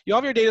 You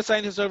have your data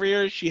scientist over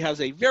here. She has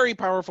a very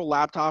powerful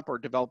laptop or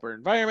developer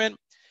environment,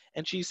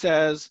 and she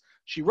says,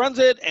 she runs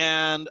it,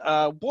 and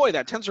boy,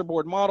 that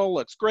TensorBoard model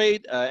looks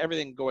great.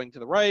 Everything going to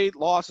the right,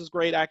 loss is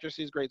great,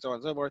 accuracy is great, so on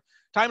and so forth.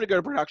 Time to go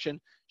to production.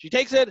 She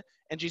takes it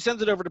and she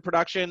sends it over to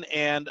production,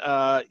 and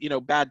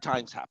bad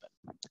times happen.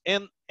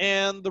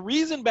 And the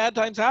reason bad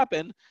times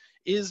happen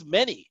is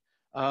many.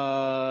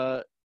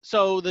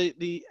 So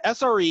the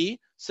SRE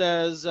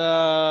says,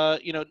 no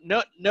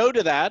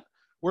to that.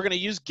 We're going to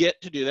use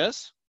Git to do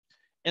this,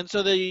 and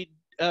so the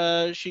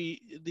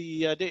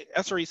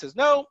SRE says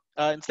no.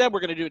 Instead, we're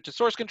going to do it to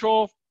source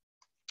control.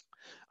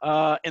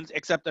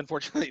 Except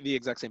unfortunately, the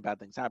exact same bad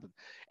things happen.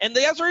 And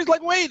the SRE is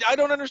like, wait, I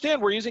don't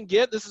understand. We're using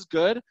Git. This is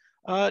good.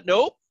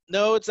 Nope.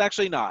 No, it's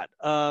actually not.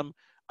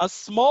 A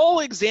small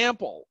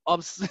example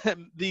of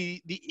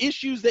the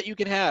issues that you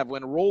can have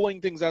when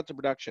rolling things out to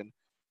production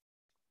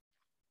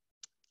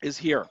is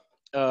here.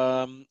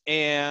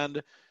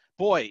 And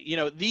boy,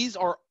 these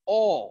are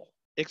all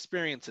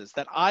experiences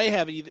that I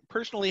have either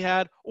personally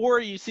had, or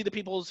you see the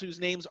people whose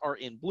names are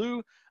in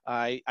blue.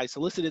 I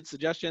solicited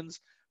suggestions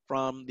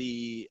from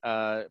the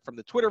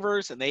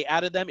Twitterverse, and they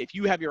added them. If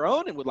you have your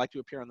own and would like to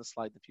appear on the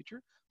slide in the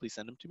future, please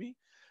send them to me.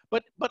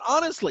 But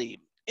honestly,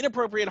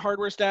 inappropriate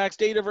hardware stacks,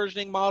 data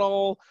versioning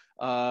model,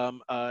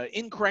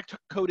 incorrect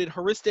coded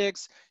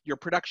heuristics, your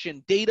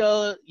production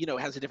data,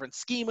 has a different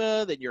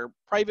schema than your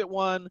private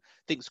one,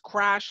 things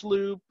crash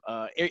loop,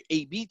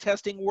 A/B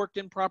testing worked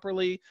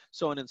improperly,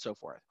 so on and so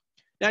forth.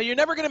 Now, you're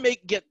never going to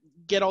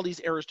get all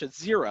these errors to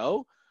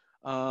zero,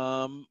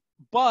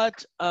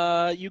 but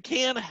you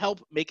can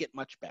help make it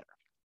much better.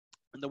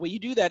 And the way you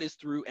do that is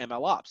through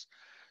MLOps.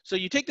 So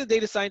you take the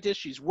data scientist,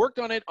 she's worked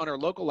on it on her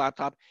local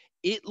laptop,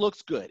 it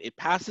looks good. It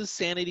passes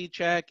sanity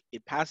check,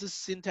 it passes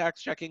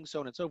syntax checking, so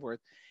on and so forth.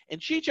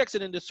 And she checks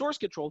it into source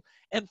control.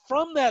 And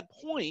from that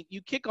point,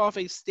 you kick off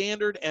a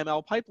standard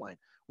ML pipeline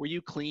where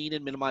you clean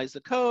and minimize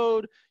the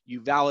code, you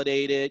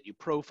validate it, you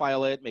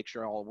profile it, make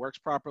sure it all works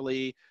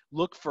properly,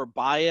 look for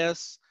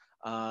bias,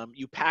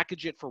 you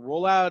package it for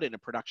rollout in a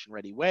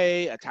production-ready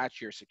way, attach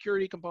your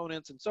security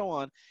components, and so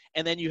on,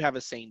 and then you have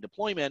a sane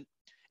deployment.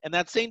 And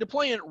that same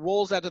deployment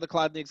rolls out to the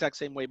cloud in the exact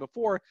same way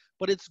before,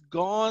 but it's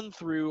gone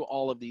through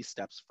all of these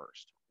steps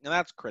first. And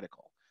that's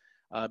critical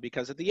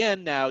because at the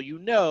end now you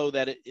know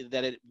that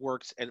it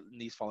works in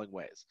these following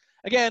ways.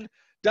 Again,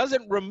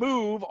 doesn't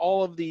remove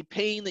all of the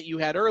pain that you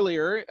had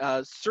earlier.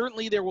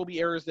 Certainly there will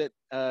be errors that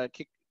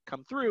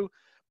come through,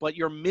 but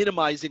you're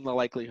minimizing the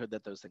likelihood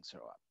that those things show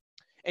up.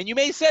 And you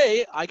may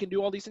say, I can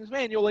do all these things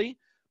manually,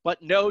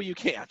 but no, you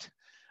can't.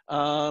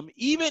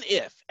 Even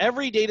if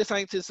every data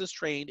scientist is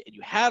trained and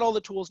you had all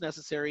the tools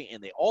necessary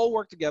and they all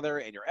work together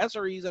and your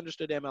SREs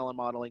understood ML and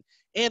modeling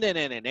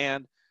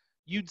and,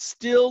 you'd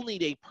still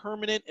need a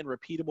permanent and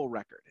repeatable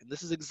record. And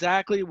this is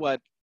exactly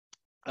what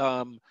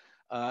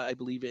I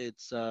believe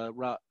it's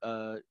Jad,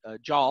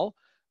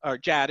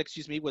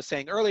 was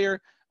saying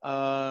earlier.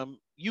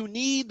 You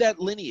need that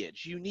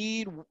lineage. You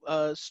need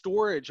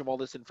storage of all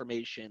this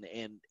information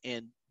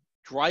and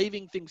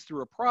driving things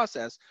through a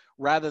process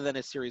rather than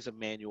a series of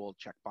manual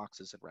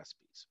checkboxes and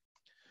recipes.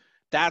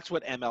 That's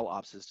what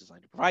MLOps is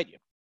designed to provide you.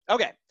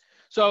 Okay,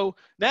 so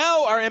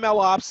now our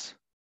MLOps,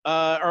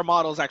 our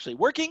model is actually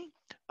working.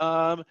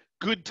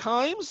 Good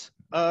times,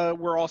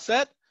 we're all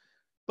set.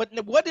 But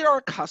what did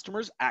our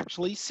customers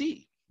actually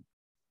see?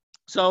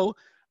 So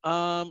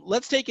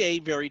let's take a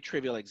very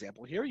trivial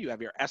example here. You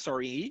have your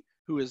SRE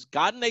who has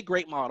gotten a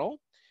great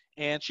model,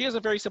 and she has a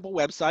very simple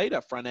website,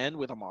 a front end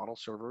with a model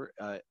server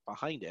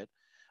behind it.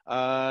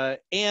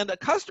 And a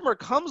customer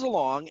comes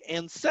along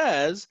and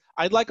says,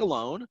 I'd like a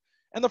loan,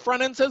 and the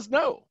front end says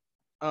no.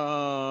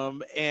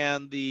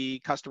 And the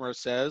customer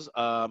says,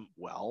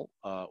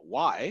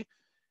 why?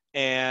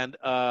 And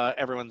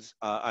everyone's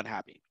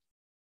unhappy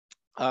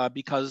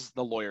because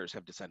the lawyers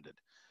have descended.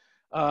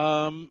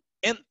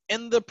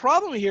 And the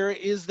problem here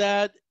is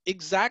that,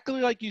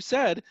 exactly like you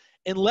said,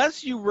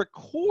 unless you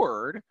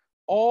record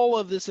all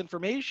of this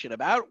information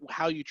about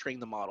how you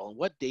trained the model and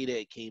what data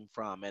it came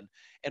from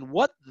and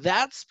what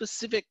that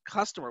specific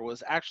customer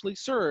was actually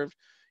served,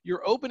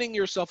 you're opening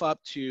yourself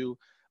up to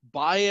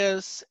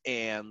bias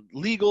and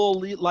legal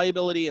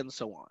liability and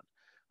so on.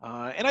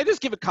 And I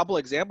just give a couple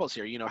examples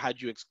here. You know, how'd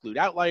you exclude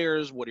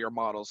outliers? What are your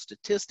model's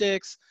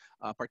statistics,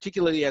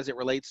 particularly as it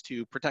relates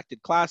to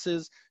protected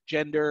classes,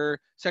 gender,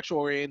 sexual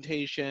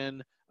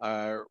orientation,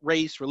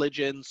 race,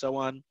 religion, so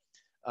on.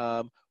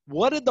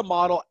 What did the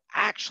model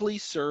actually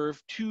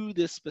serve to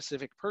this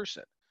specific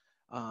person?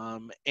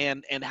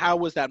 And how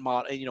was that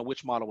model, you know,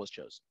 which model was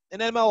chosen?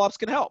 And MLOps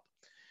can help.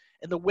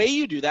 And the way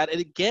you do that, and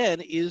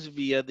again, is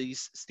via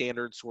these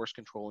standard source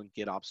control and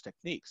GitOps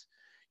techniques.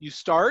 You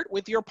start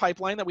with your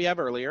pipeline that we have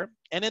earlier,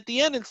 and at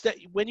the end, instead,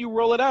 when you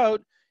roll it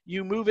out,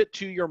 you move it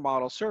to your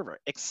model server.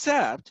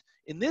 Except,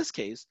 in this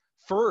case,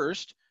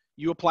 first,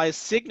 you apply a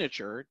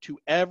signature to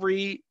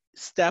every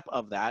step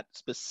of that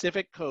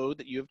specific code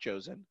that you have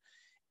chosen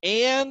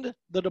and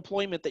the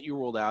deployment that you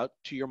rolled out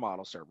to your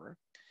model server.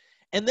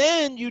 And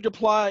then you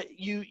apply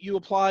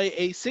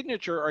a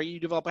signature, or you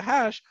develop a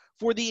hash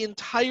for the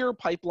entire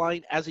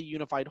pipeline as a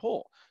unified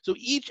whole. So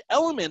each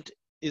element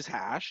is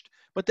hashed,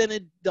 but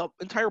then the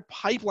entire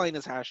pipeline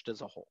is hashed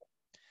as a whole.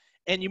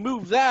 And you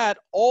move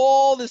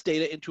all this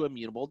data into a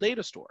mutable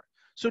data store.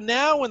 So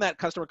now when that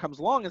customer comes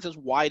along and says,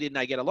 why didn't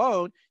I get a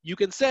loan? You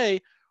can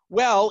say,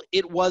 well,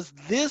 it was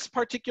this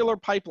particular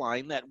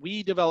pipeline that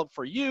we developed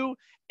for you.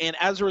 And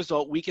as a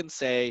result, we can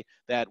say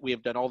that we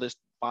have done all this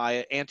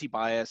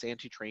anti-bias,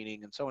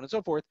 anti-training, and so on and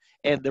so forth.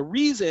 And the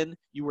reason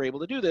you were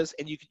able to do this,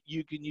 and you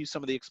can use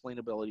some of the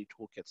explainability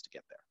toolkits to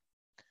get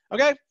there.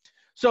 Okay?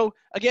 So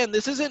again,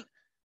 this isn't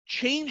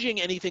changing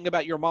anything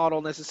about your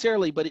model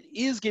necessarily, but it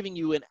is giving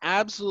you an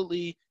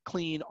absolutely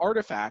clean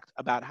artifact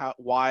about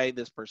why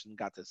this person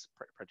got this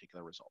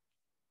particular result.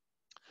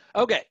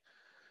 Okay,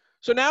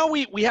 so now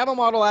we have a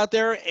model out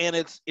there and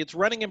it's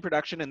running in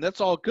production, and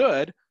that's all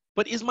good,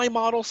 but is my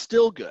model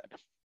still good?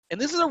 And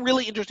this is a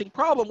really interesting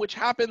problem, which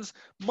happens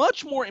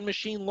much more in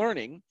machine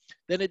learning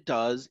than it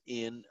does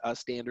in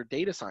standard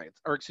data science,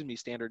 or excuse me,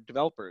 standard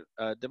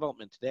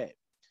development today.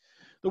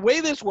 The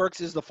way this works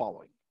is the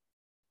following.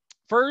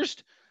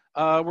 First,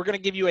 we're going to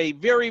give you a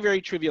very, very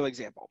trivial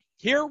example.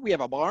 Here we have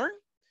a barn.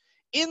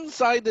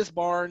 Inside this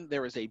barn,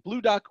 there is a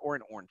blue duck or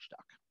an orange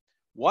duck.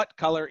 What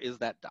color is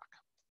that duck?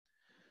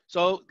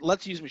 So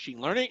let's use machine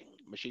learning.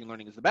 Machine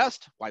learning is the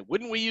best. Why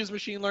wouldn't we use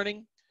machine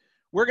learning?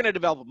 We're going to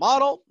develop a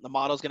model. The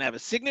model is going to have a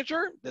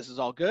signature. This is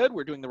all good.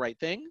 We're doing the right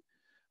thing.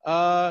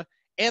 And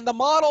the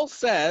model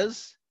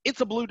says it's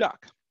a blue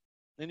duck.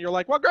 And you're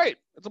like, well, great.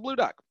 It's a blue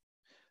duck.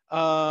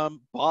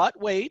 But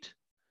wait.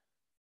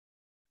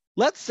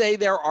 Let's say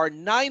there are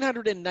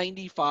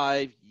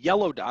 995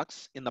 yellow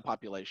ducks in the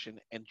population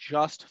and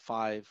just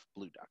 5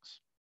 blue ducks.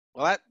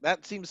 Well,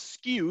 that seems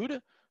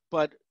skewed,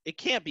 but it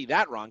can't be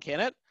that wrong, can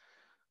it?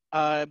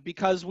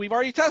 Because we've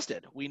already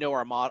tested. We know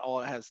our model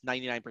has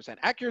 99%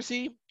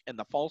 accuracy, and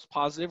the false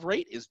positive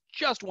rate is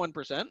just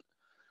 1%.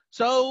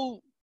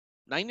 So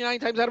 99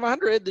 times out of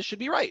 100, this should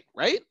be right?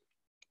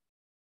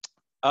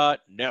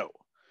 No.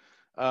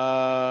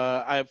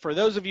 For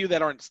those of you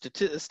that aren't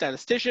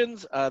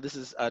statisticians, this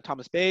is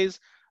Thomas Bayes,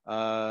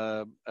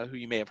 who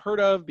you may have heard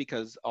of,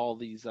 because all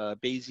these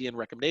Bayesian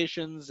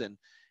recommendations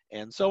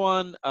and so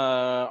on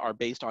are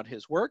based on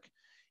his work.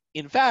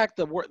 In fact,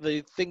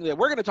 the thing that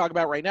we're going to talk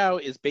about right now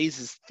is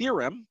Bayes'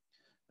 theorem.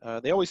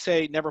 They always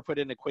say never put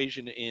an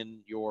equation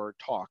in your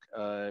talk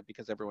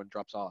because everyone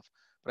drops off.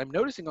 But I'm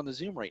noticing on the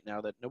Zoom right now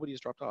that nobody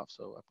has dropped off,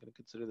 so I'm going to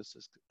consider this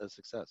a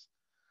success.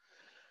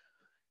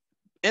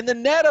 And the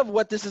net of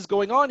what this is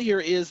going on here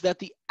is that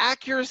the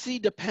accuracy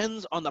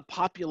depends on the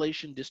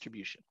population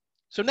distribution.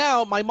 So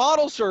now my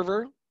model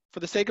server,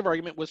 for the sake of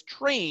argument, was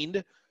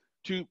trained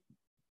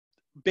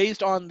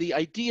based on the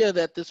idea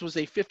that this was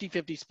a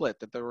 50-50 split,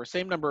 that there were the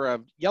same number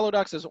of yellow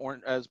ducks as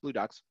blue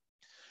ducks.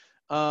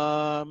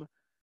 But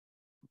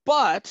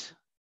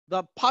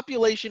the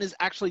population is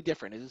actually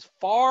different. It is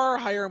far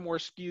higher and more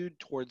skewed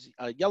towards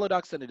yellow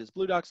ducks than it is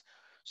blue ducks.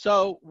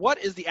 So what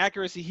is the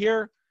accuracy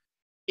here?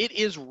 It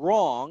is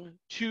wrong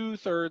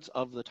 2/3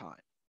 of the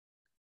time.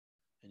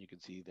 And you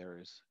can see there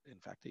is, in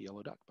fact, a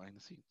yellow duck behind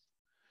the scenes.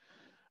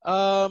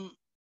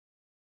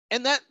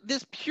 And that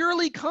this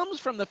purely comes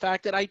from the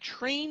fact that I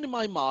trained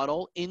my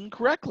model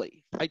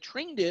incorrectly. I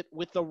trained it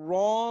with the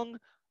wrong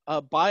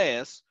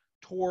bias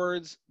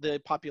towards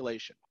the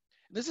population.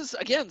 And this is,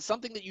 again,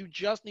 something that you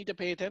just need to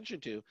pay attention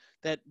to,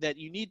 that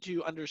you need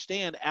to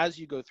understand as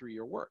you go through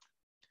your work.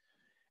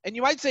 And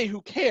you might say,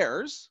 who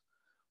cares?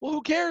 Well,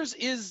 who cares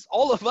is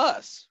all of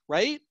us,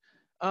 right?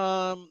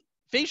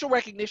 Facial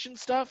recognition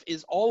stuff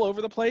is all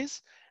over the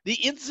place. The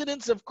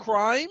incidence of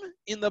crime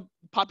in the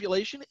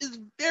population is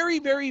very,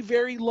 very,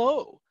 very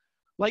low.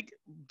 Like,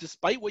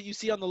 despite what you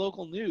see on the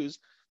local news,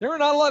 there are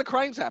not a lot of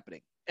crimes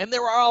happening. And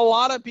there are a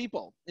lot of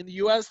people. In the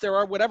US, there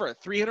are,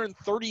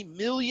 330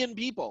 million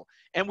people.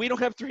 And we don't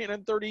have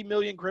 330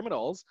 million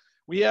criminals.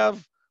 We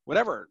have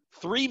whatever,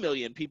 3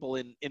 million people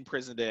in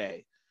prison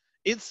today.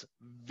 It's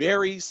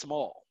very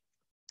small.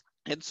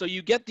 And so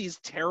you get these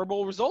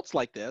terrible results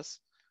like this.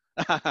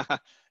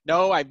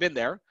 No, I've been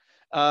there.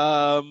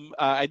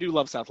 I do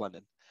love South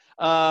London.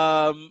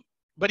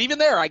 But even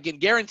there, I can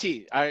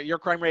guarantee your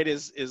crime rate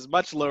is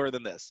much lower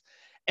than this.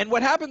 And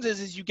what happens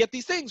is you get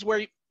these things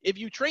where if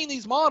you train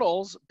these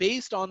models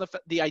based on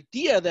the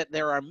idea that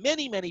there are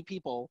many, many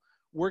people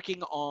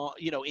working on,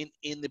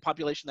 in the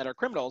population that are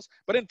criminals,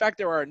 but in fact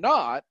there are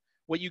not,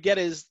 what you get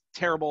is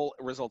terrible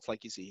results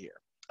like you see here.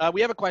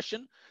 We have a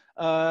question.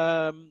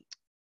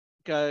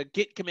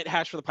 Git commit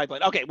hash for the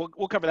pipeline. Okay,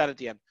 we'll cover that at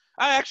the end.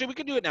 Actually, we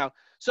can do it now.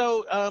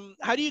 So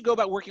how do you go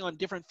about working on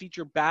different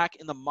feature back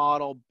in the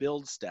model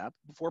build step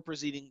before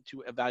proceeding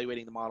to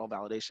evaluating the model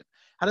validation?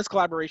 How does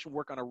collaboration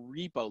work on a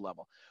repo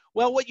level?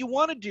 Well, what you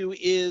want to do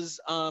is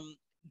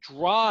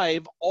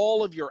drive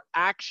all of your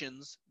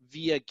actions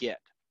via Git,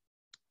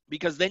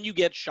 because then you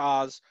get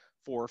SHAs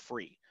for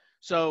free.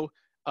 So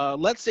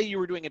let's say you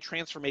were doing a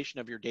transformation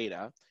of your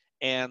data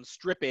and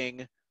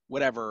stripping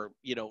whatever,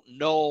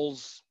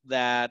 nulls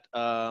that,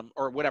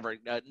 or whatever,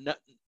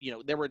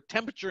 there were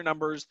temperature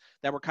numbers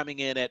that were coming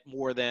in at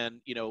more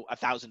than,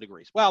 1,000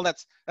 degrees. Well,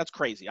 that's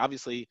crazy.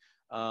 Obviously,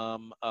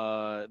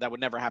 that would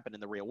never happen in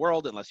the real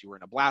world unless you were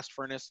in a blast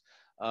furnace.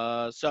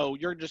 So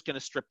you're just going to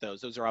strip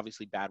those. Those are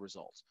obviously bad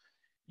results.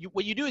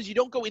 What you do is you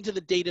don't go into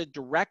the data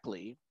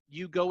directly.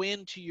 You go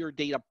into your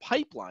data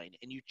pipeline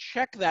and you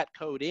check that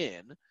code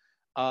in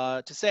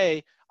to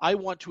say, I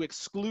want to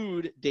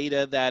exclude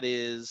data that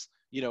is,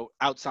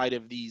 outside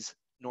of these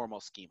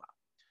normal schema.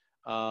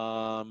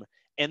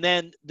 And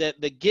then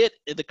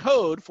the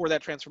code for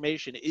that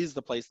transformation is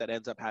the place that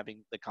ends up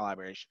having the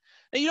collaboration.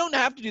 Now, you don't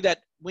have to do that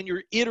when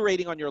you're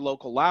iterating on your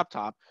local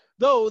laptop,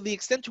 though the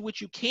extent to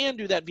which you can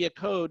do that via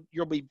code,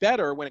 you'll be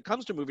better when it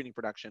comes to moving in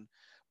production.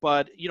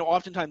 But,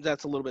 oftentimes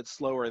that's a little bit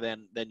slower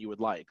than you would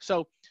like.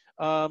 So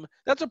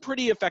that's a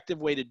pretty effective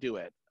way to do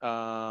it.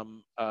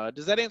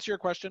 Does that answer your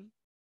question?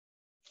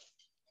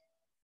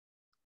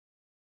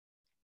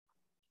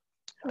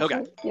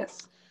 Okay.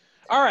 Yes.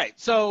 All right.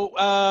 So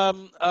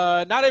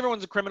not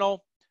everyone's a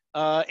criminal.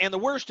 And the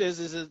worst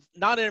is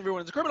not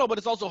everyone's a criminal, but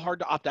it's also hard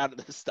to opt out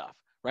of this stuff,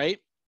 right?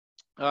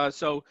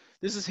 So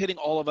this is hitting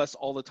all of us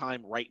all the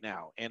time right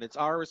now. And it's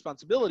our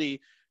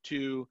responsibility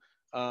to,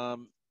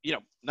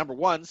 number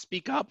one,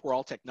 speak up. We're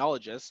all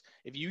technologists.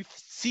 If you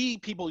see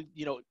people,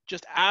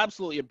 just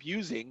absolutely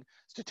abusing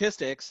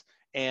statistics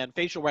and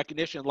facial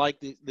recognition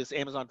like this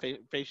Amazon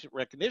facial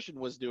recognition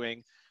was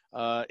doing,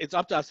 it's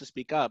up to us to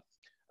speak up.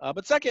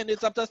 But second,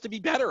 it's up to us to be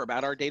better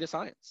about our data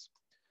science.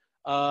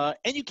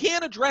 And you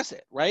can address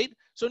it, right?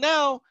 So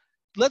now,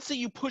 let's say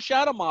you push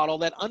out a model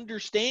that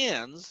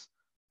understands,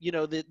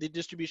 the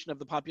distribution of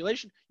the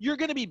population. You're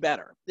going to be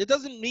better. It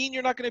doesn't mean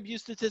you're not going to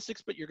abuse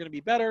statistics, but you're going to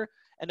be better.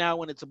 And now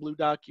when it's a blue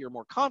duck, you're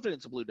more confident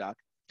it's a blue duck.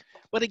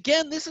 But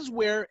again, this is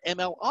where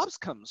MLOps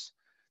comes.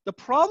 The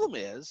problem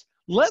is,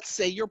 let's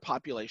say your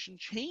population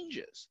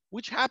changes,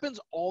 which happens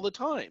all the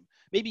time.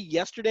 Maybe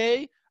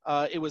yesterday,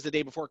 it was the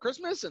day before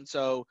Christmas, and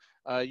so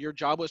your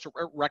job was to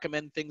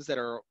recommend things that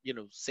are,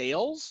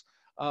 sales,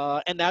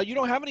 and now you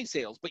don't have any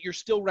sales, but you're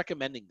still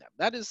recommending them.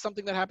 That is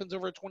something that happens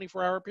over a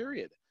 24-hour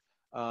period.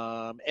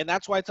 And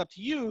that's why it's up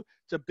to you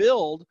to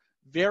build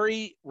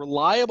very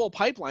reliable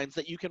pipelines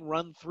that you can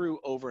run through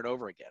over and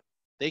over again.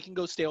 They can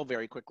go stale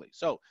very quickly.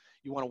 So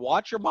you want to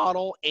watch your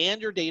model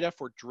and your data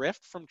for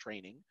drift from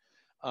training,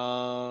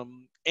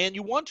 and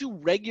you want to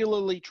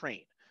regularly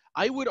train.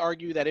 I would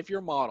argue that if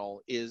your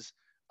model is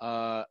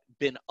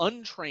been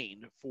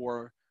untrained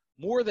for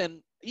more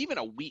than even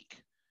a week,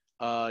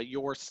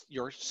 your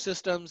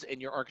systems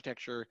and your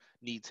architecture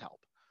needs help.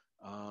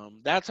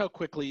 That's how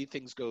quickly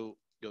things go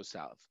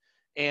south.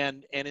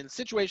 And in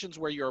situations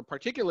where you're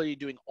particularly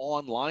doing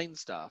online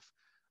stuff,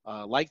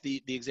 like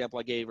the example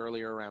I gave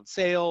earlier around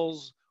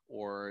sales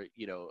or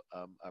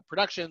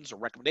productions or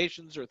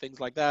recommendations or things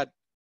like that,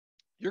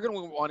 you're going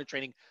to want to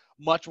training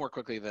much more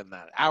quickly than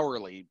that,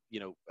 hourly,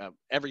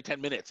 every 10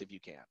 minutes if you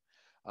can.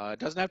 It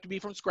doesn't have to be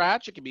from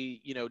scratch. It can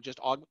be, just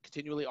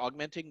continually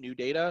augmenting new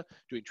data,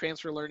 doing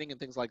transfer learning and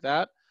things like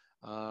that.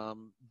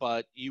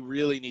 But you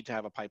really need to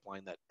have a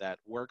pipeline that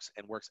works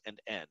and works end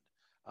to end.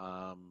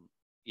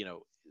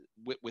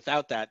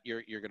 Without that,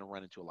 you're going to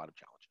run into a lot of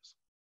challenges.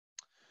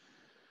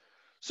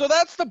 So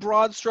that's the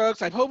broad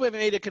strokes. I hope I've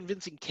made a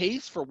convincing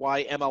case for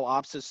why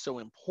MLOps is so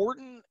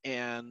important,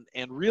 and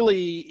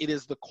really it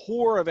is the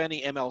core of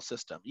any ML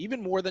system,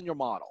 even more than your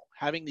model.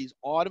 Having these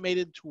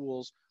automated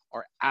tools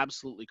are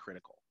absolutely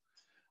critical.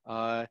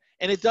 And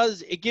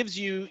it gives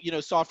you,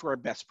 software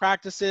best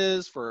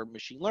practices for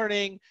machine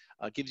learning,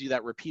 gives you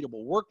that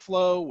repeatable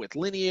workflow with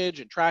lineage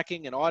and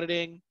tracking and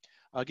auditing,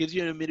 gives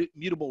you an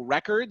immutable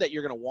record that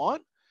you're going to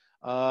want.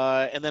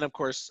 And then, of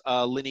course,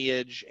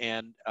 lineage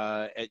and,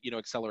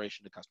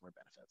 acceleration to customer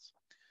benefits.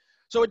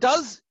 So it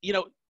does,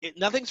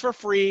 nothing's for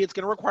free. It's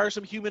going to require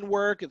some human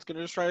work. It's going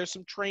to require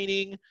some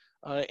training.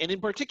 And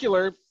in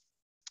particular,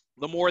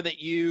 the more that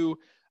you,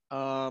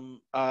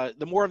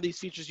 the more of these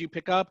features you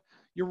pick up,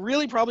 you're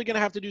really probably going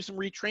to have to do some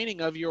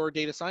retraining of your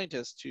data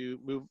scientists to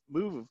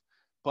move,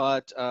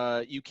 but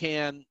you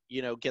can,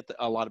 get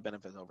a lot of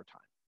benefits over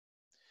time.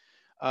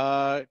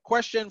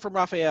 Question from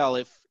Raphael: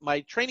 if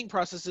my training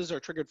processes are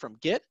triggered from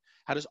Git,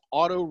 how does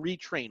auto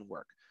retrain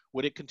work?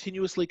 Would it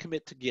continuously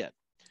commit to Git?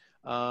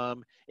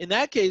 In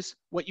that case,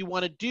 what you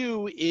want to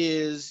do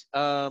is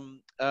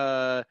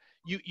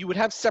you would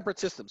have separate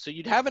systems. So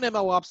you'd have an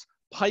MLOps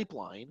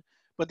pipeline,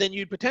 but then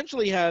you'd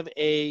potentially have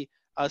a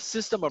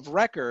system of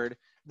record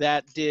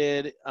that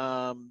did,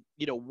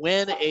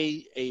 when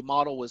a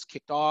model was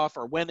kicked off,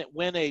 or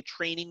when a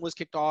training was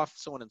kicked off,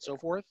 so on and so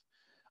forth.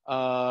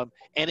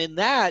 And in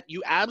that,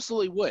 you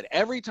absolutely would.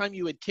 Every time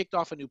you had kicked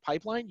off a new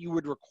pipeline, you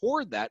would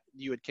record that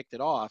you had kicked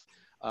it off,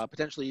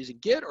 potentially using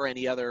Git or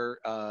any other,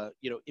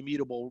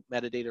 immutable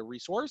metadata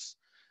resource,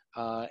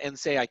 and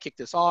say, I kicked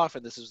this off,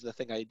 and this is the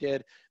thing I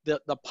did.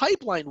 The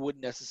pipeline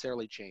wouldn't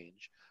necessarily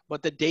change,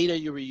 but the data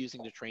you were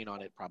using to train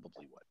on it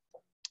probably would.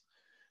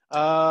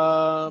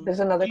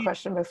 There's another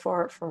question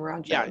before from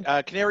Rajan.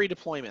 Yeah, Canary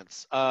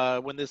deployments.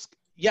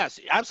 Yes,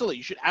 absolutely.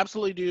 You should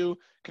absolutely do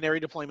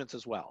Canary deployments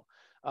as well.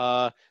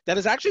 That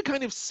is actually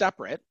kind of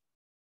separate.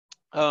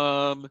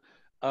 Canary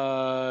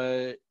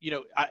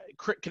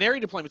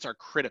deployments are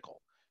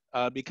critical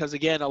because,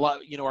 again,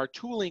 our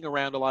tooling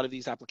around a lot of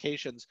these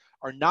applications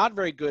are not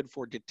very good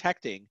for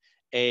detecting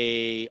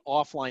a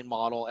offline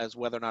model as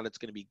whether or not it's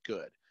going to be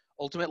good.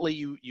 Ultimately,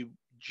 you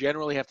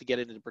generally have to get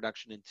it into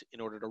production in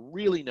order to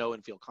really know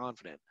and feel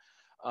confident.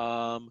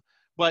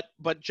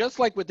 But just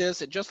like with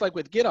this, and just like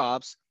with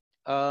GitOps,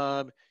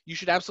 you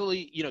should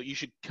absolutely, you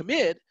should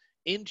commit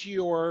into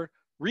your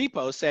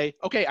repo, say,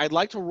 okay, I'd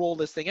like to roll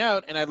this thing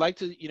out, and I'd like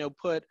to,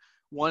 put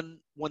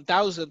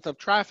 1/1000th of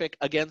traffic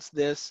against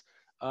this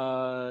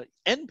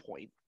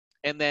endpoint,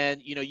 and then,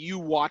 you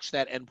watch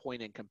that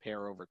endpoint and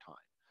compare over time.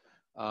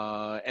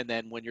 And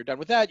then when you're done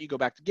with that, you go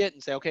back to Git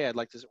and say, okay, I'd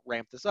like to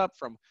ramp this up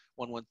from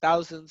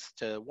 1/1000th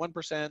to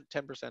 1%,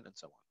 10%, and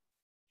so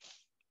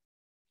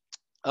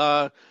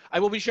on. I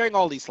will be sharing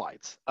all these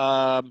slides.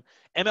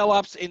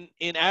 MLOps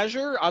in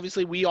Azure,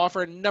 obviously we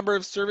offer a number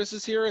of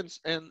services here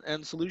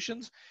and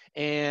solutions,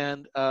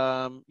 and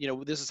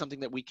this is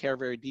something that we care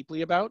very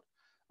deeply about,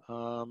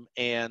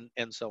 and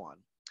so on.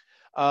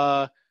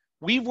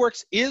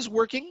 Weaveworks is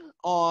working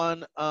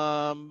on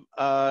an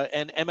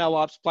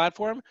MLOps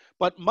platform,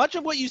 but much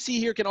of what you see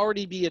here can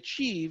already be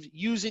achieved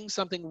using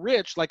something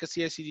rich like a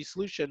CI/CD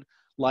solution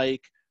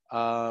like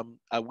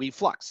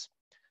Weaveflux.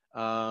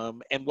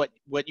 And what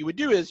you would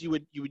do is you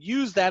would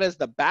use that as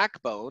the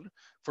backbone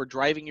for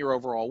driving your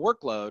overall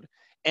workload,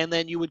 and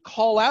then you would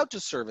call out to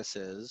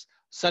services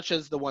such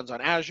as the ones on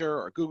Azure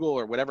or Google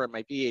or whatever it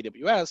might be,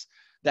 AWS,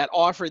 that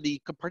offer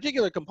the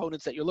particular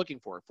components that you're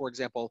looking for. For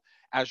example,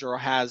 Azure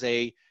has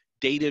a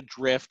data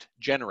drift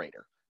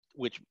generator,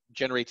 which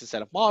generates a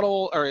set of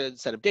model or a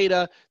set of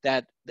data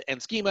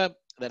and schema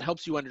that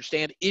helps you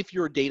understand if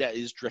your data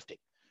is drifting.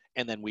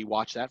 And then we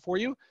watch that for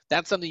you.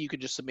 That's something you can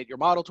just submit your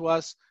model to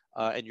us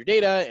and your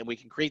data, and we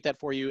can create that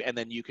for you. And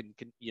then you can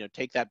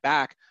take that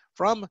back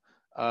from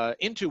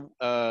into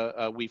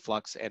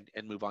Weaveflux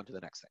and move on to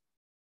the next thing.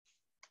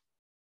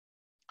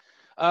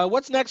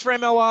 What's next for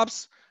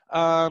MLOps?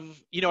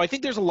 I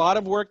think there's a lot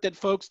of work that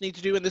folks need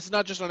to do, and this is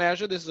not just on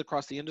Azure, this is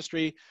across the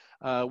industry,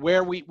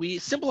 where we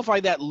simplify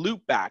that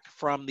loop back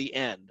from the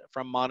end,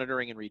 from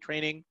monitoring and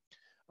retraining.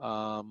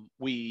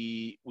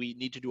 We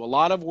need to do a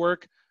lot of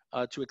work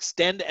to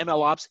extend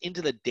MLOps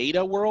into the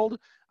data world.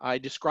 I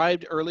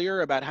described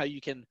earlier about how you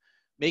can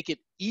make it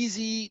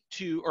easy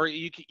to, or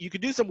you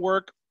could do some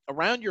work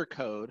around your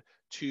code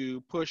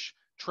to push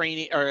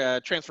training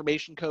or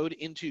transformation code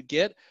into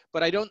Git,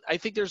 but I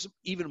think there's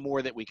even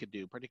more that we could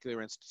do, particularly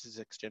around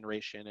statistics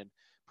generation and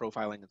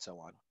profiling and so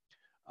on.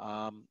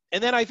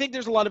 And then I think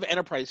there's a lot of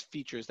enterprise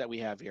features that we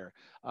have here.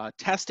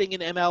 Testing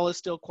in ML is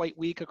still quite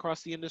weak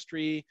across the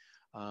industry.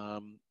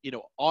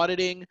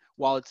 Auditing,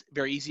 while it's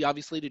very easy,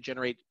 obviously, to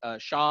generate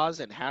SHAs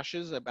and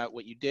hashes about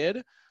what you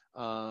did,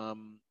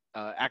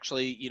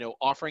 actually,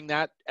 offering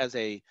that as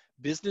a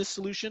business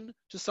solution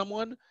to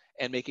someone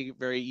and making it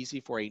very easy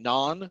for a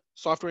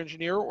non-software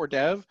engineer or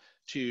dev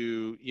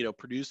to,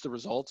 produce the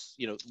results.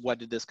 What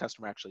did this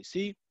customer actually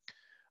see?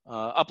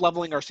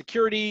 Up-leveling our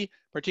security,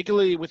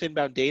 particularly with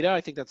inbound data.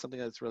 I think that's something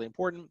that's really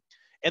important.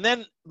 And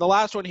then the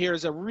last one here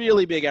is a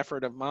really big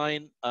effort of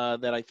mine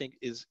that I think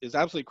is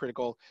absolutely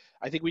critical.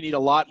 I think we need a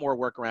lot more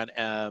work around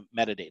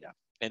metadata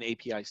and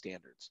API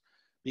standards,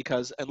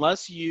 because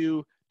unless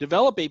you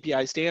develop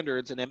API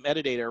standards and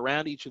metadata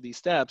around each of these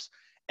steps,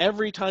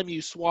 every time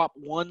you swap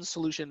one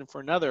solution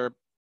for another,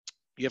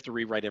 you have to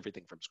rewrite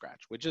everything from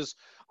scratch, which is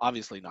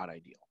obviously not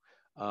ideal.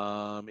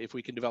 If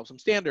we can develop some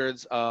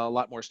standards, a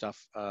lot more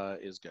stuff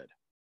is good.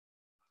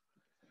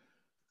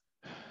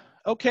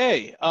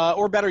 Okay,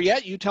 or better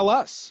yet, you tell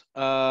us.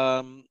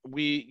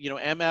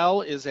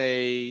 ML is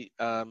a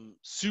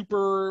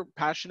super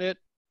passionate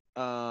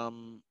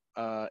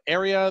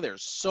area.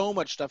 There's so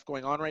much stuff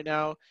going on right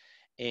now,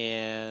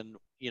 and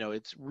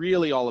it's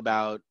really all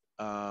about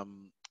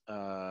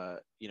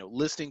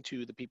listening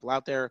to the people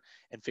out there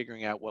and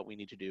figuring out what we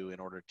need to do in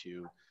order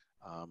to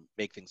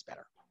make things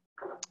better.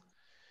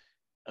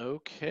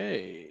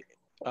 Okay,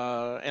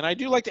 and I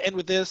do like to end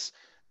with this.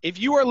 If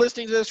you are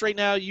listening to this right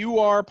now, you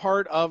are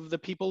part of the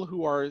people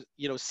who are,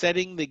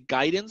 setting the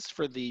guidance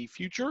for the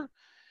future.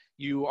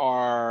 You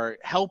are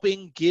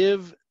helping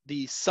give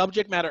the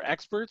subject matter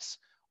experts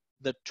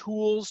the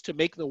tools to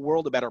make the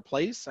world a better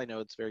place. I know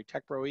it's very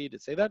tech pro-y to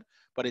say that,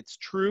 but it's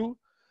true.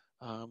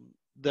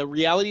 The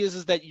reality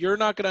is that you're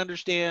not going to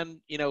understand,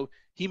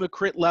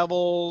 hemocrit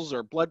levels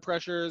or blood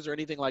pressures or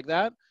anything like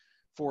that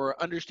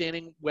for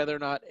understanding whether or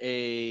not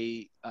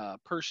a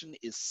person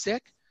is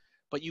sick,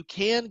 but you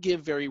can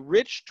give very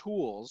rich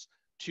tools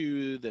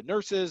to the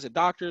nurses and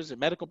doctors and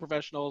medical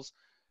professionals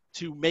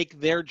to make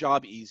their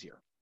job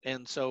easier.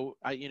 And so,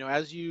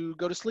 as you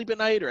go to sleep at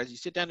night or as you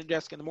sit down at your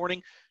desk in the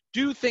morning,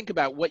 do think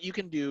about what you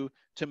can do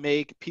to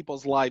make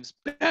people's lives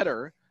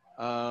better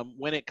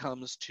when it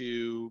comes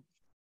to,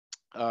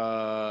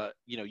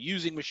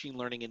 using machine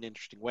learning in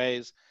interesting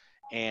ways.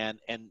 And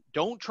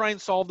don't try and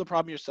solve the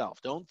problem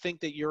yourself. Don't think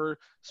that you're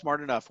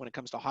smart enough when it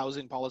comes to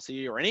housing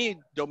policy or any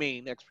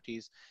domain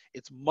expertise.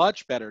 It's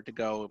much better to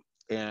go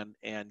and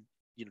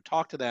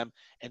talk to them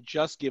and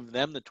just give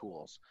them the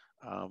tools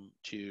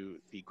to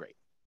be great.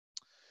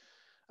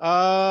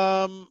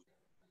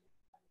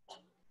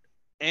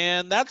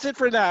 And that's it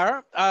for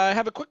there. I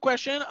have a quick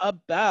question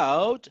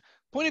about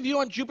point of view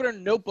on Jupyter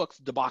Notebooks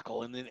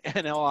debacle in the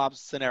MLOps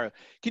scenario.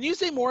 Can you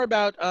say more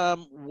about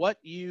what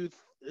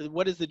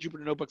is the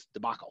Jupyter Notebooks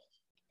debacle?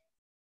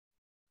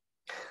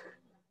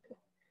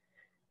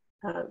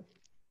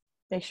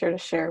 Make sure to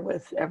share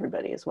with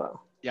everybody as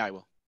well. Yeah, I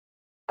will.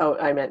 Oh,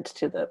 I meant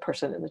to the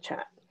person in the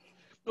chat.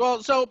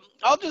 Well, so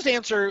I'll just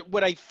answer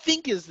what I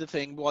think is the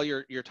thing while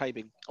you're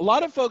typing. A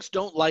lot of folks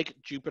don't like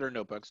Jupyter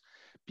Notebooks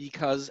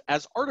because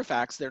as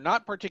artifacts, they're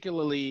not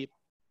particularly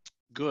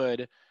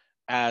good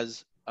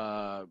as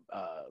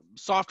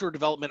software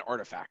development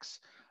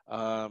artifacts.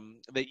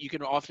 That you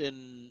can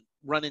often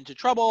run into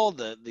trouble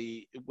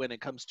when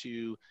it comes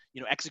to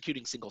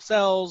executing single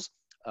cells.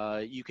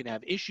 You can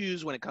have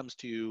issues when it comes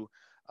to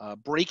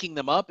breaking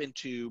them up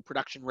into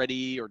production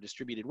ready or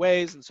distributed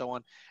ways and so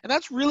on. And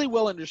that's really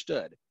well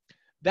understood.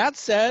 That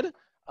said,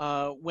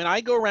 when I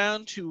go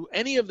around to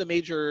any of the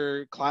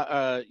major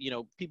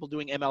people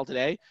doing ML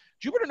today,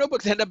 Jupyter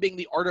Notebooks end up being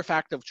the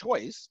artifact of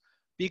choice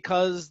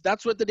because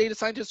that's what the data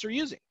scientists are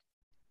using.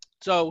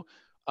 So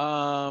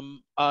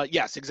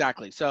yes,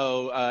 exactly.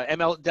 So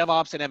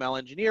DevOps and ML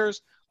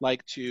engineers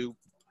like to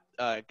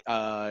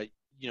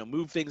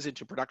move things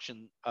into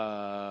production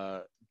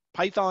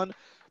Python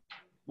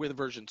with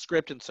version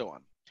script and so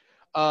on.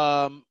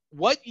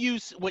 What you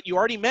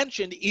already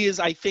mentioned is,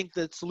 I think,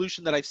 the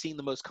solution that I've seen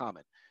the most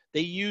common.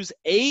 They use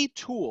a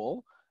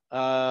tool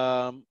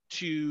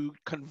to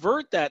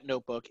convert that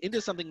notebook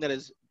into something that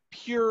is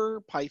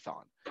pure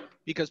Python,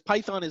 because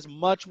Python is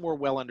much more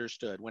well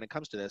understood when it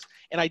comes to this.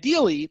 And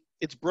ideally,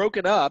 it's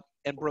broken up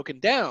and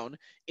broken down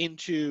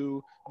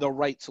into the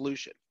right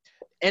solution.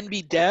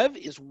 NBDev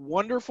is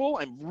wonderful.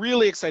 I'm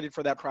really excited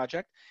for that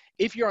project.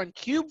 If you're on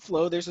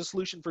Kubeflow, there's a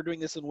solution for doing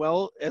this as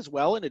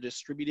well in a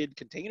distributed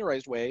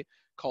containerized way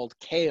called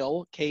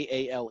Kale,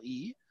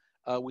 K-A-L-E,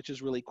 which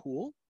is really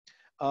cool.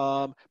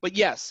 But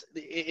yes,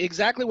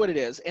 exactly what it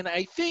is. And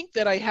I think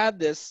that I had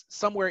this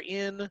somewhere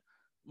in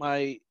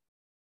my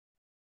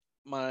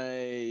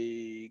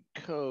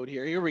code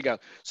here. Here we go.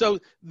 So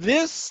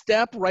this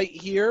step right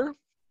here,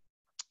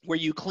 where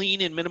you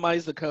clean and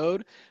minimize the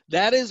code,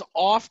 that is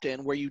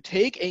often where you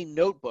take a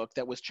notebook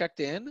that was checked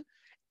in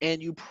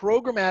and you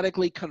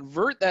programmatically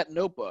convert that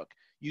notebook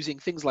using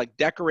things like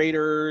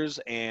decorators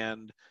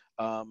and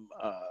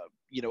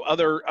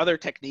other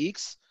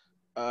techniques.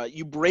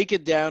 You break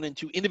it down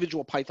into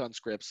individual Python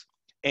scripts,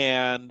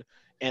 and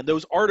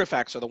those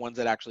artifacts are the ones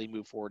that actually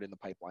move forward in the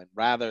pipeline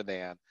rather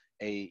than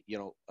a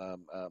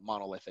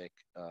monolithic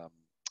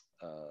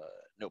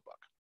notebook.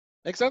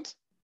 Make sense?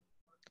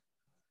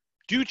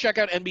 Do check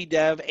out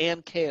NBDev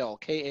and Kale,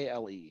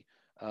 K-A-L-E.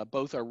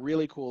 Both are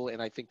really cool,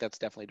 and I think that's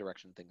definitely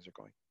direction things are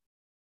going.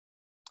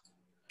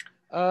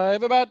 I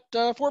have about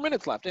 4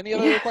 minutes left. Any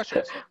other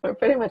questions? We're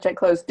pretty much at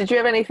close. Did you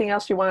have anything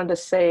else you wanted to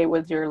say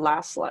with your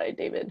last slide,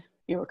 David?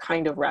 You were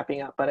kind of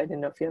wrapping up, but I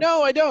didn't know if you had...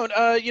 No, I don't.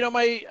 I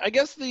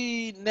guess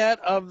the net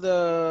of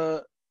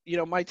the,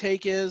 my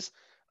take is,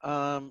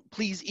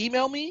 please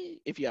email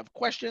me if you have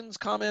questions,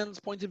 comments,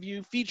 points of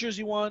view, features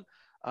you want.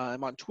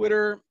 I'm on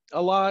Twitter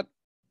a lot.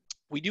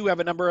 We do have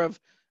a number of,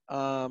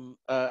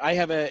 I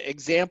have an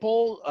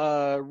example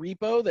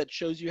repo that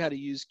shows you how to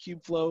use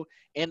Kubeflow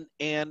and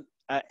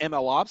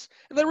MLOps.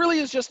 And that really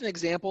is just an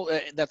example.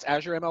 That's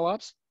Azure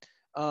MLOps.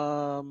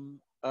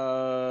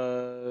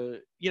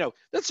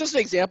 That's just an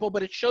example,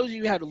 but it shows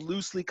you how to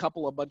loosely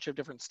couple a bunch of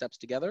different steps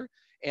together.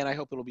 And I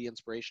hope it'll be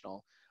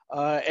inspirational.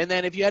 And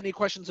then if you had any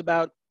questions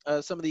about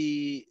some of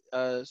the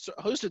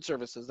hosted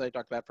services that I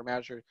talked about from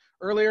Azure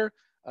earlier,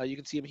 you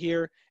can see them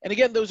here. And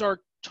again, those are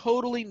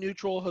totally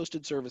neutral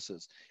hosted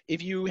services.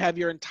 If you have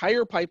your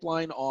entire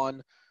pipeline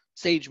on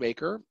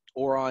SageMaker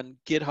or on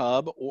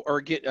GitHub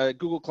or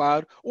Google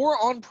Cloud or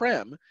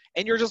on-prem,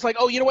 and you're just like,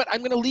 oh, you know what,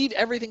 I'm going to leave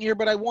everything here,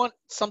 but I want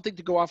something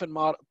to go off and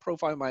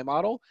profile my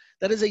model,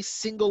 that is a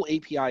single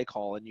API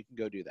call, and you can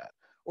go do that.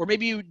 Or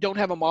maybe you don't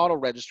have a model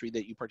registry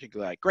that you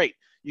particularly like. Great.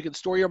 You can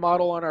store your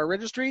model on our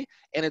registry,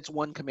 and it's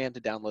one command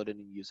to download it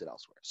and use it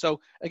elsewhere. So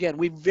again,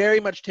 we've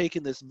very much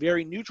taken this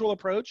very neutral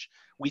approach.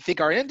 We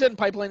think our end-to-end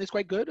pipeline is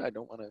quite good. I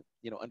don't want to,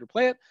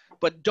 underplay it,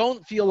 but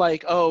don't feel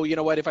like, oh, you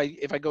know what, if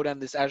I go down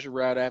this Azure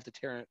route, I have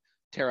to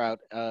tear out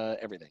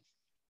everything.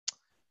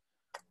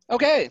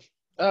 Okay.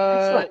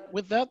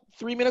 With that,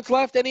 3 minutes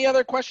left. Any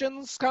other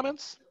questions,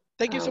 comments?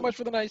 Thank you so much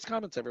for the nice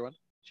comments, everyone.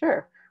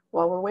 Sure.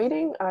 While we're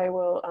waiting, I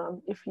will,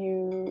 I'll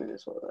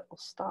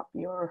stop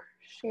your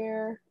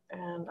share,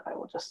 and I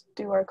will just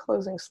do our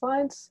closing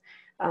slides.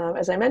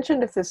 As I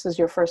mentioned, if this is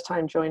your first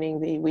time joining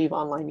the Weave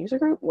Online User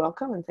Group,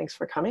 welcome and thanks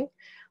for coming.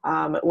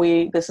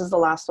 This is the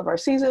last of our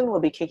season.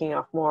 We'll be kicking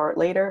off more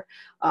later.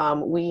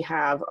 We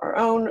have our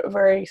own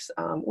various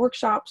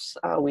workshops.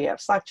 We have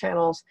Slack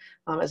channels.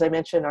 As I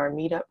mentioned, our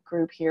meetup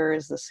group here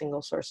is the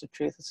single source of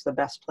truth. It's the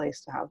best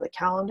place to have the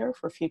calendar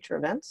for future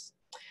events.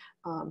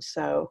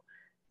 So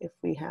if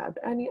we have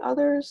any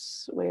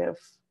others, we have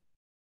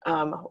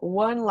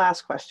one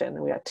last question,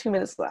 and we have 2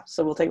 minutes left.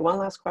 So we'll take one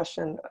last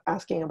question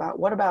asking about,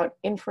 what about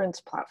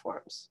inference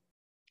platforms?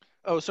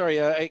 Oh,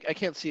 sorry, I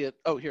can't see it.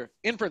 Oh, here,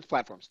 inference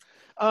platforms.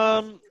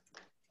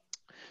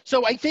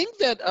 So I think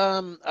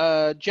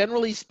that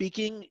generally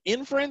speaking,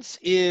 inference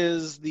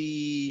is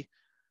the,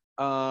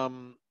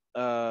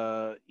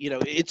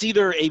 it's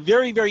either a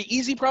very, very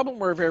easy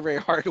problem or a very, very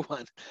hard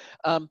one.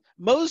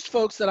 Most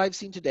folks that I've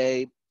seen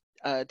today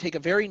take a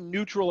very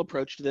neutral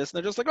approach to this. And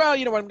they're just like, well,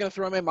 you know what, I'm going to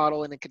throw my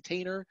model in a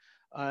container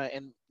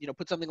and,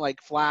 put something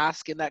like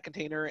Flask in that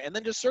container and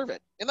then just serve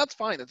it. And that's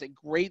fine. That's a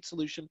great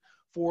solution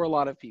for a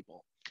lot of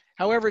people.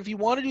 However, if you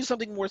want to do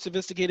something more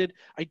sophisticated,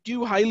 I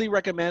do highly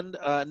recommend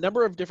a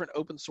number of different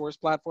open source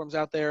platforms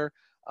out there.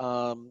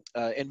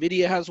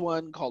 NVIDIA has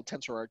one called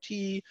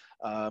TensorRT.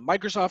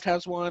 Microsoft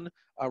has one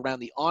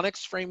around the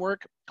Onyx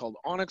framework called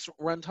Onyx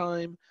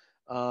Runtime.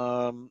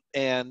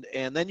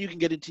 And then you can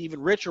get into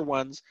even richer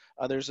ones.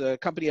 There's a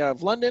company out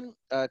of London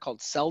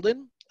called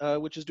Selden,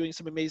 which is doing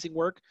some amazing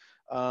work,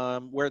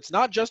 where it's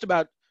not just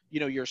about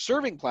your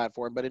serving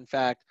platform, but in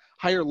fact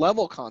higher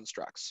level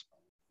constructs,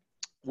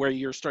 where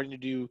you're starting to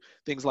do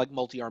things like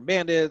multi-arm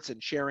bandits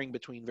and sharing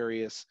between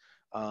various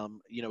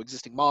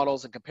existing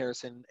models and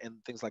comparison and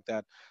things like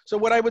that. So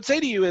what I would say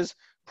to you is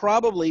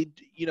probably,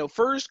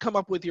 first come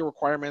up with your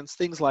requirements,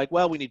 things like,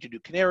 well, we need to do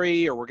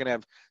Canary, or we're going to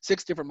have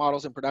 6 different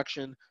models in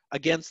production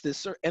against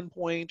this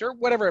endpoint, or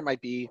whatever it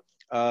might be.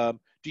 Do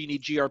you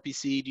need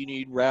gRPC? Do you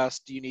need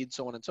REST? Do you need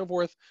so on and so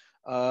forth?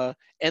 And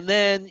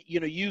then,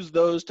 use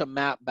those to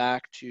map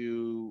back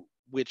to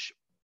which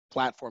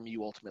platform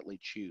you ultimately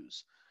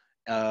choose.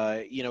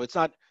 It's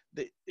not,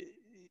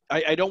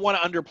 I don't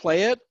want to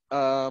underplay it,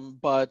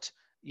 but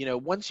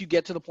once you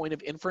get to the point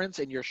of inference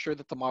and you're sure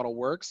that the model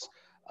works,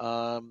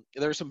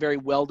 there are some very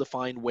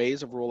well-defined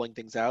ways of rolling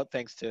things out,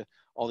 thanks to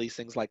all these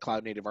things like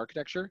cloud-native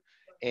architecture.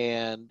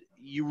 And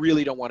you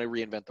really don't want to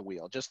reinvent the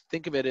wheel. Just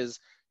think of it as,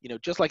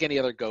 just like any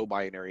other Go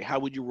binary. How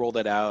would you roll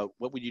that out?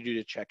 What would you do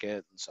to check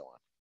it, and so on?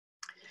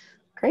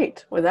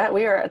 Great. With that,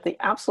 we are at the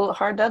absolute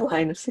hard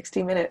deadline of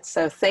 60 minutes.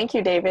 So thank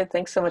you, David.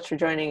 Thanks so much for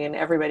joining, and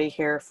everybody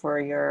here for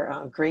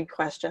your great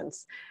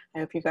questions. I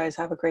hope you guys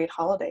have a great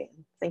holiday.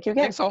 Thank you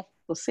again. Thanks all.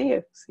 We'll see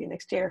you. See you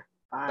next year.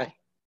 Bye. Bye.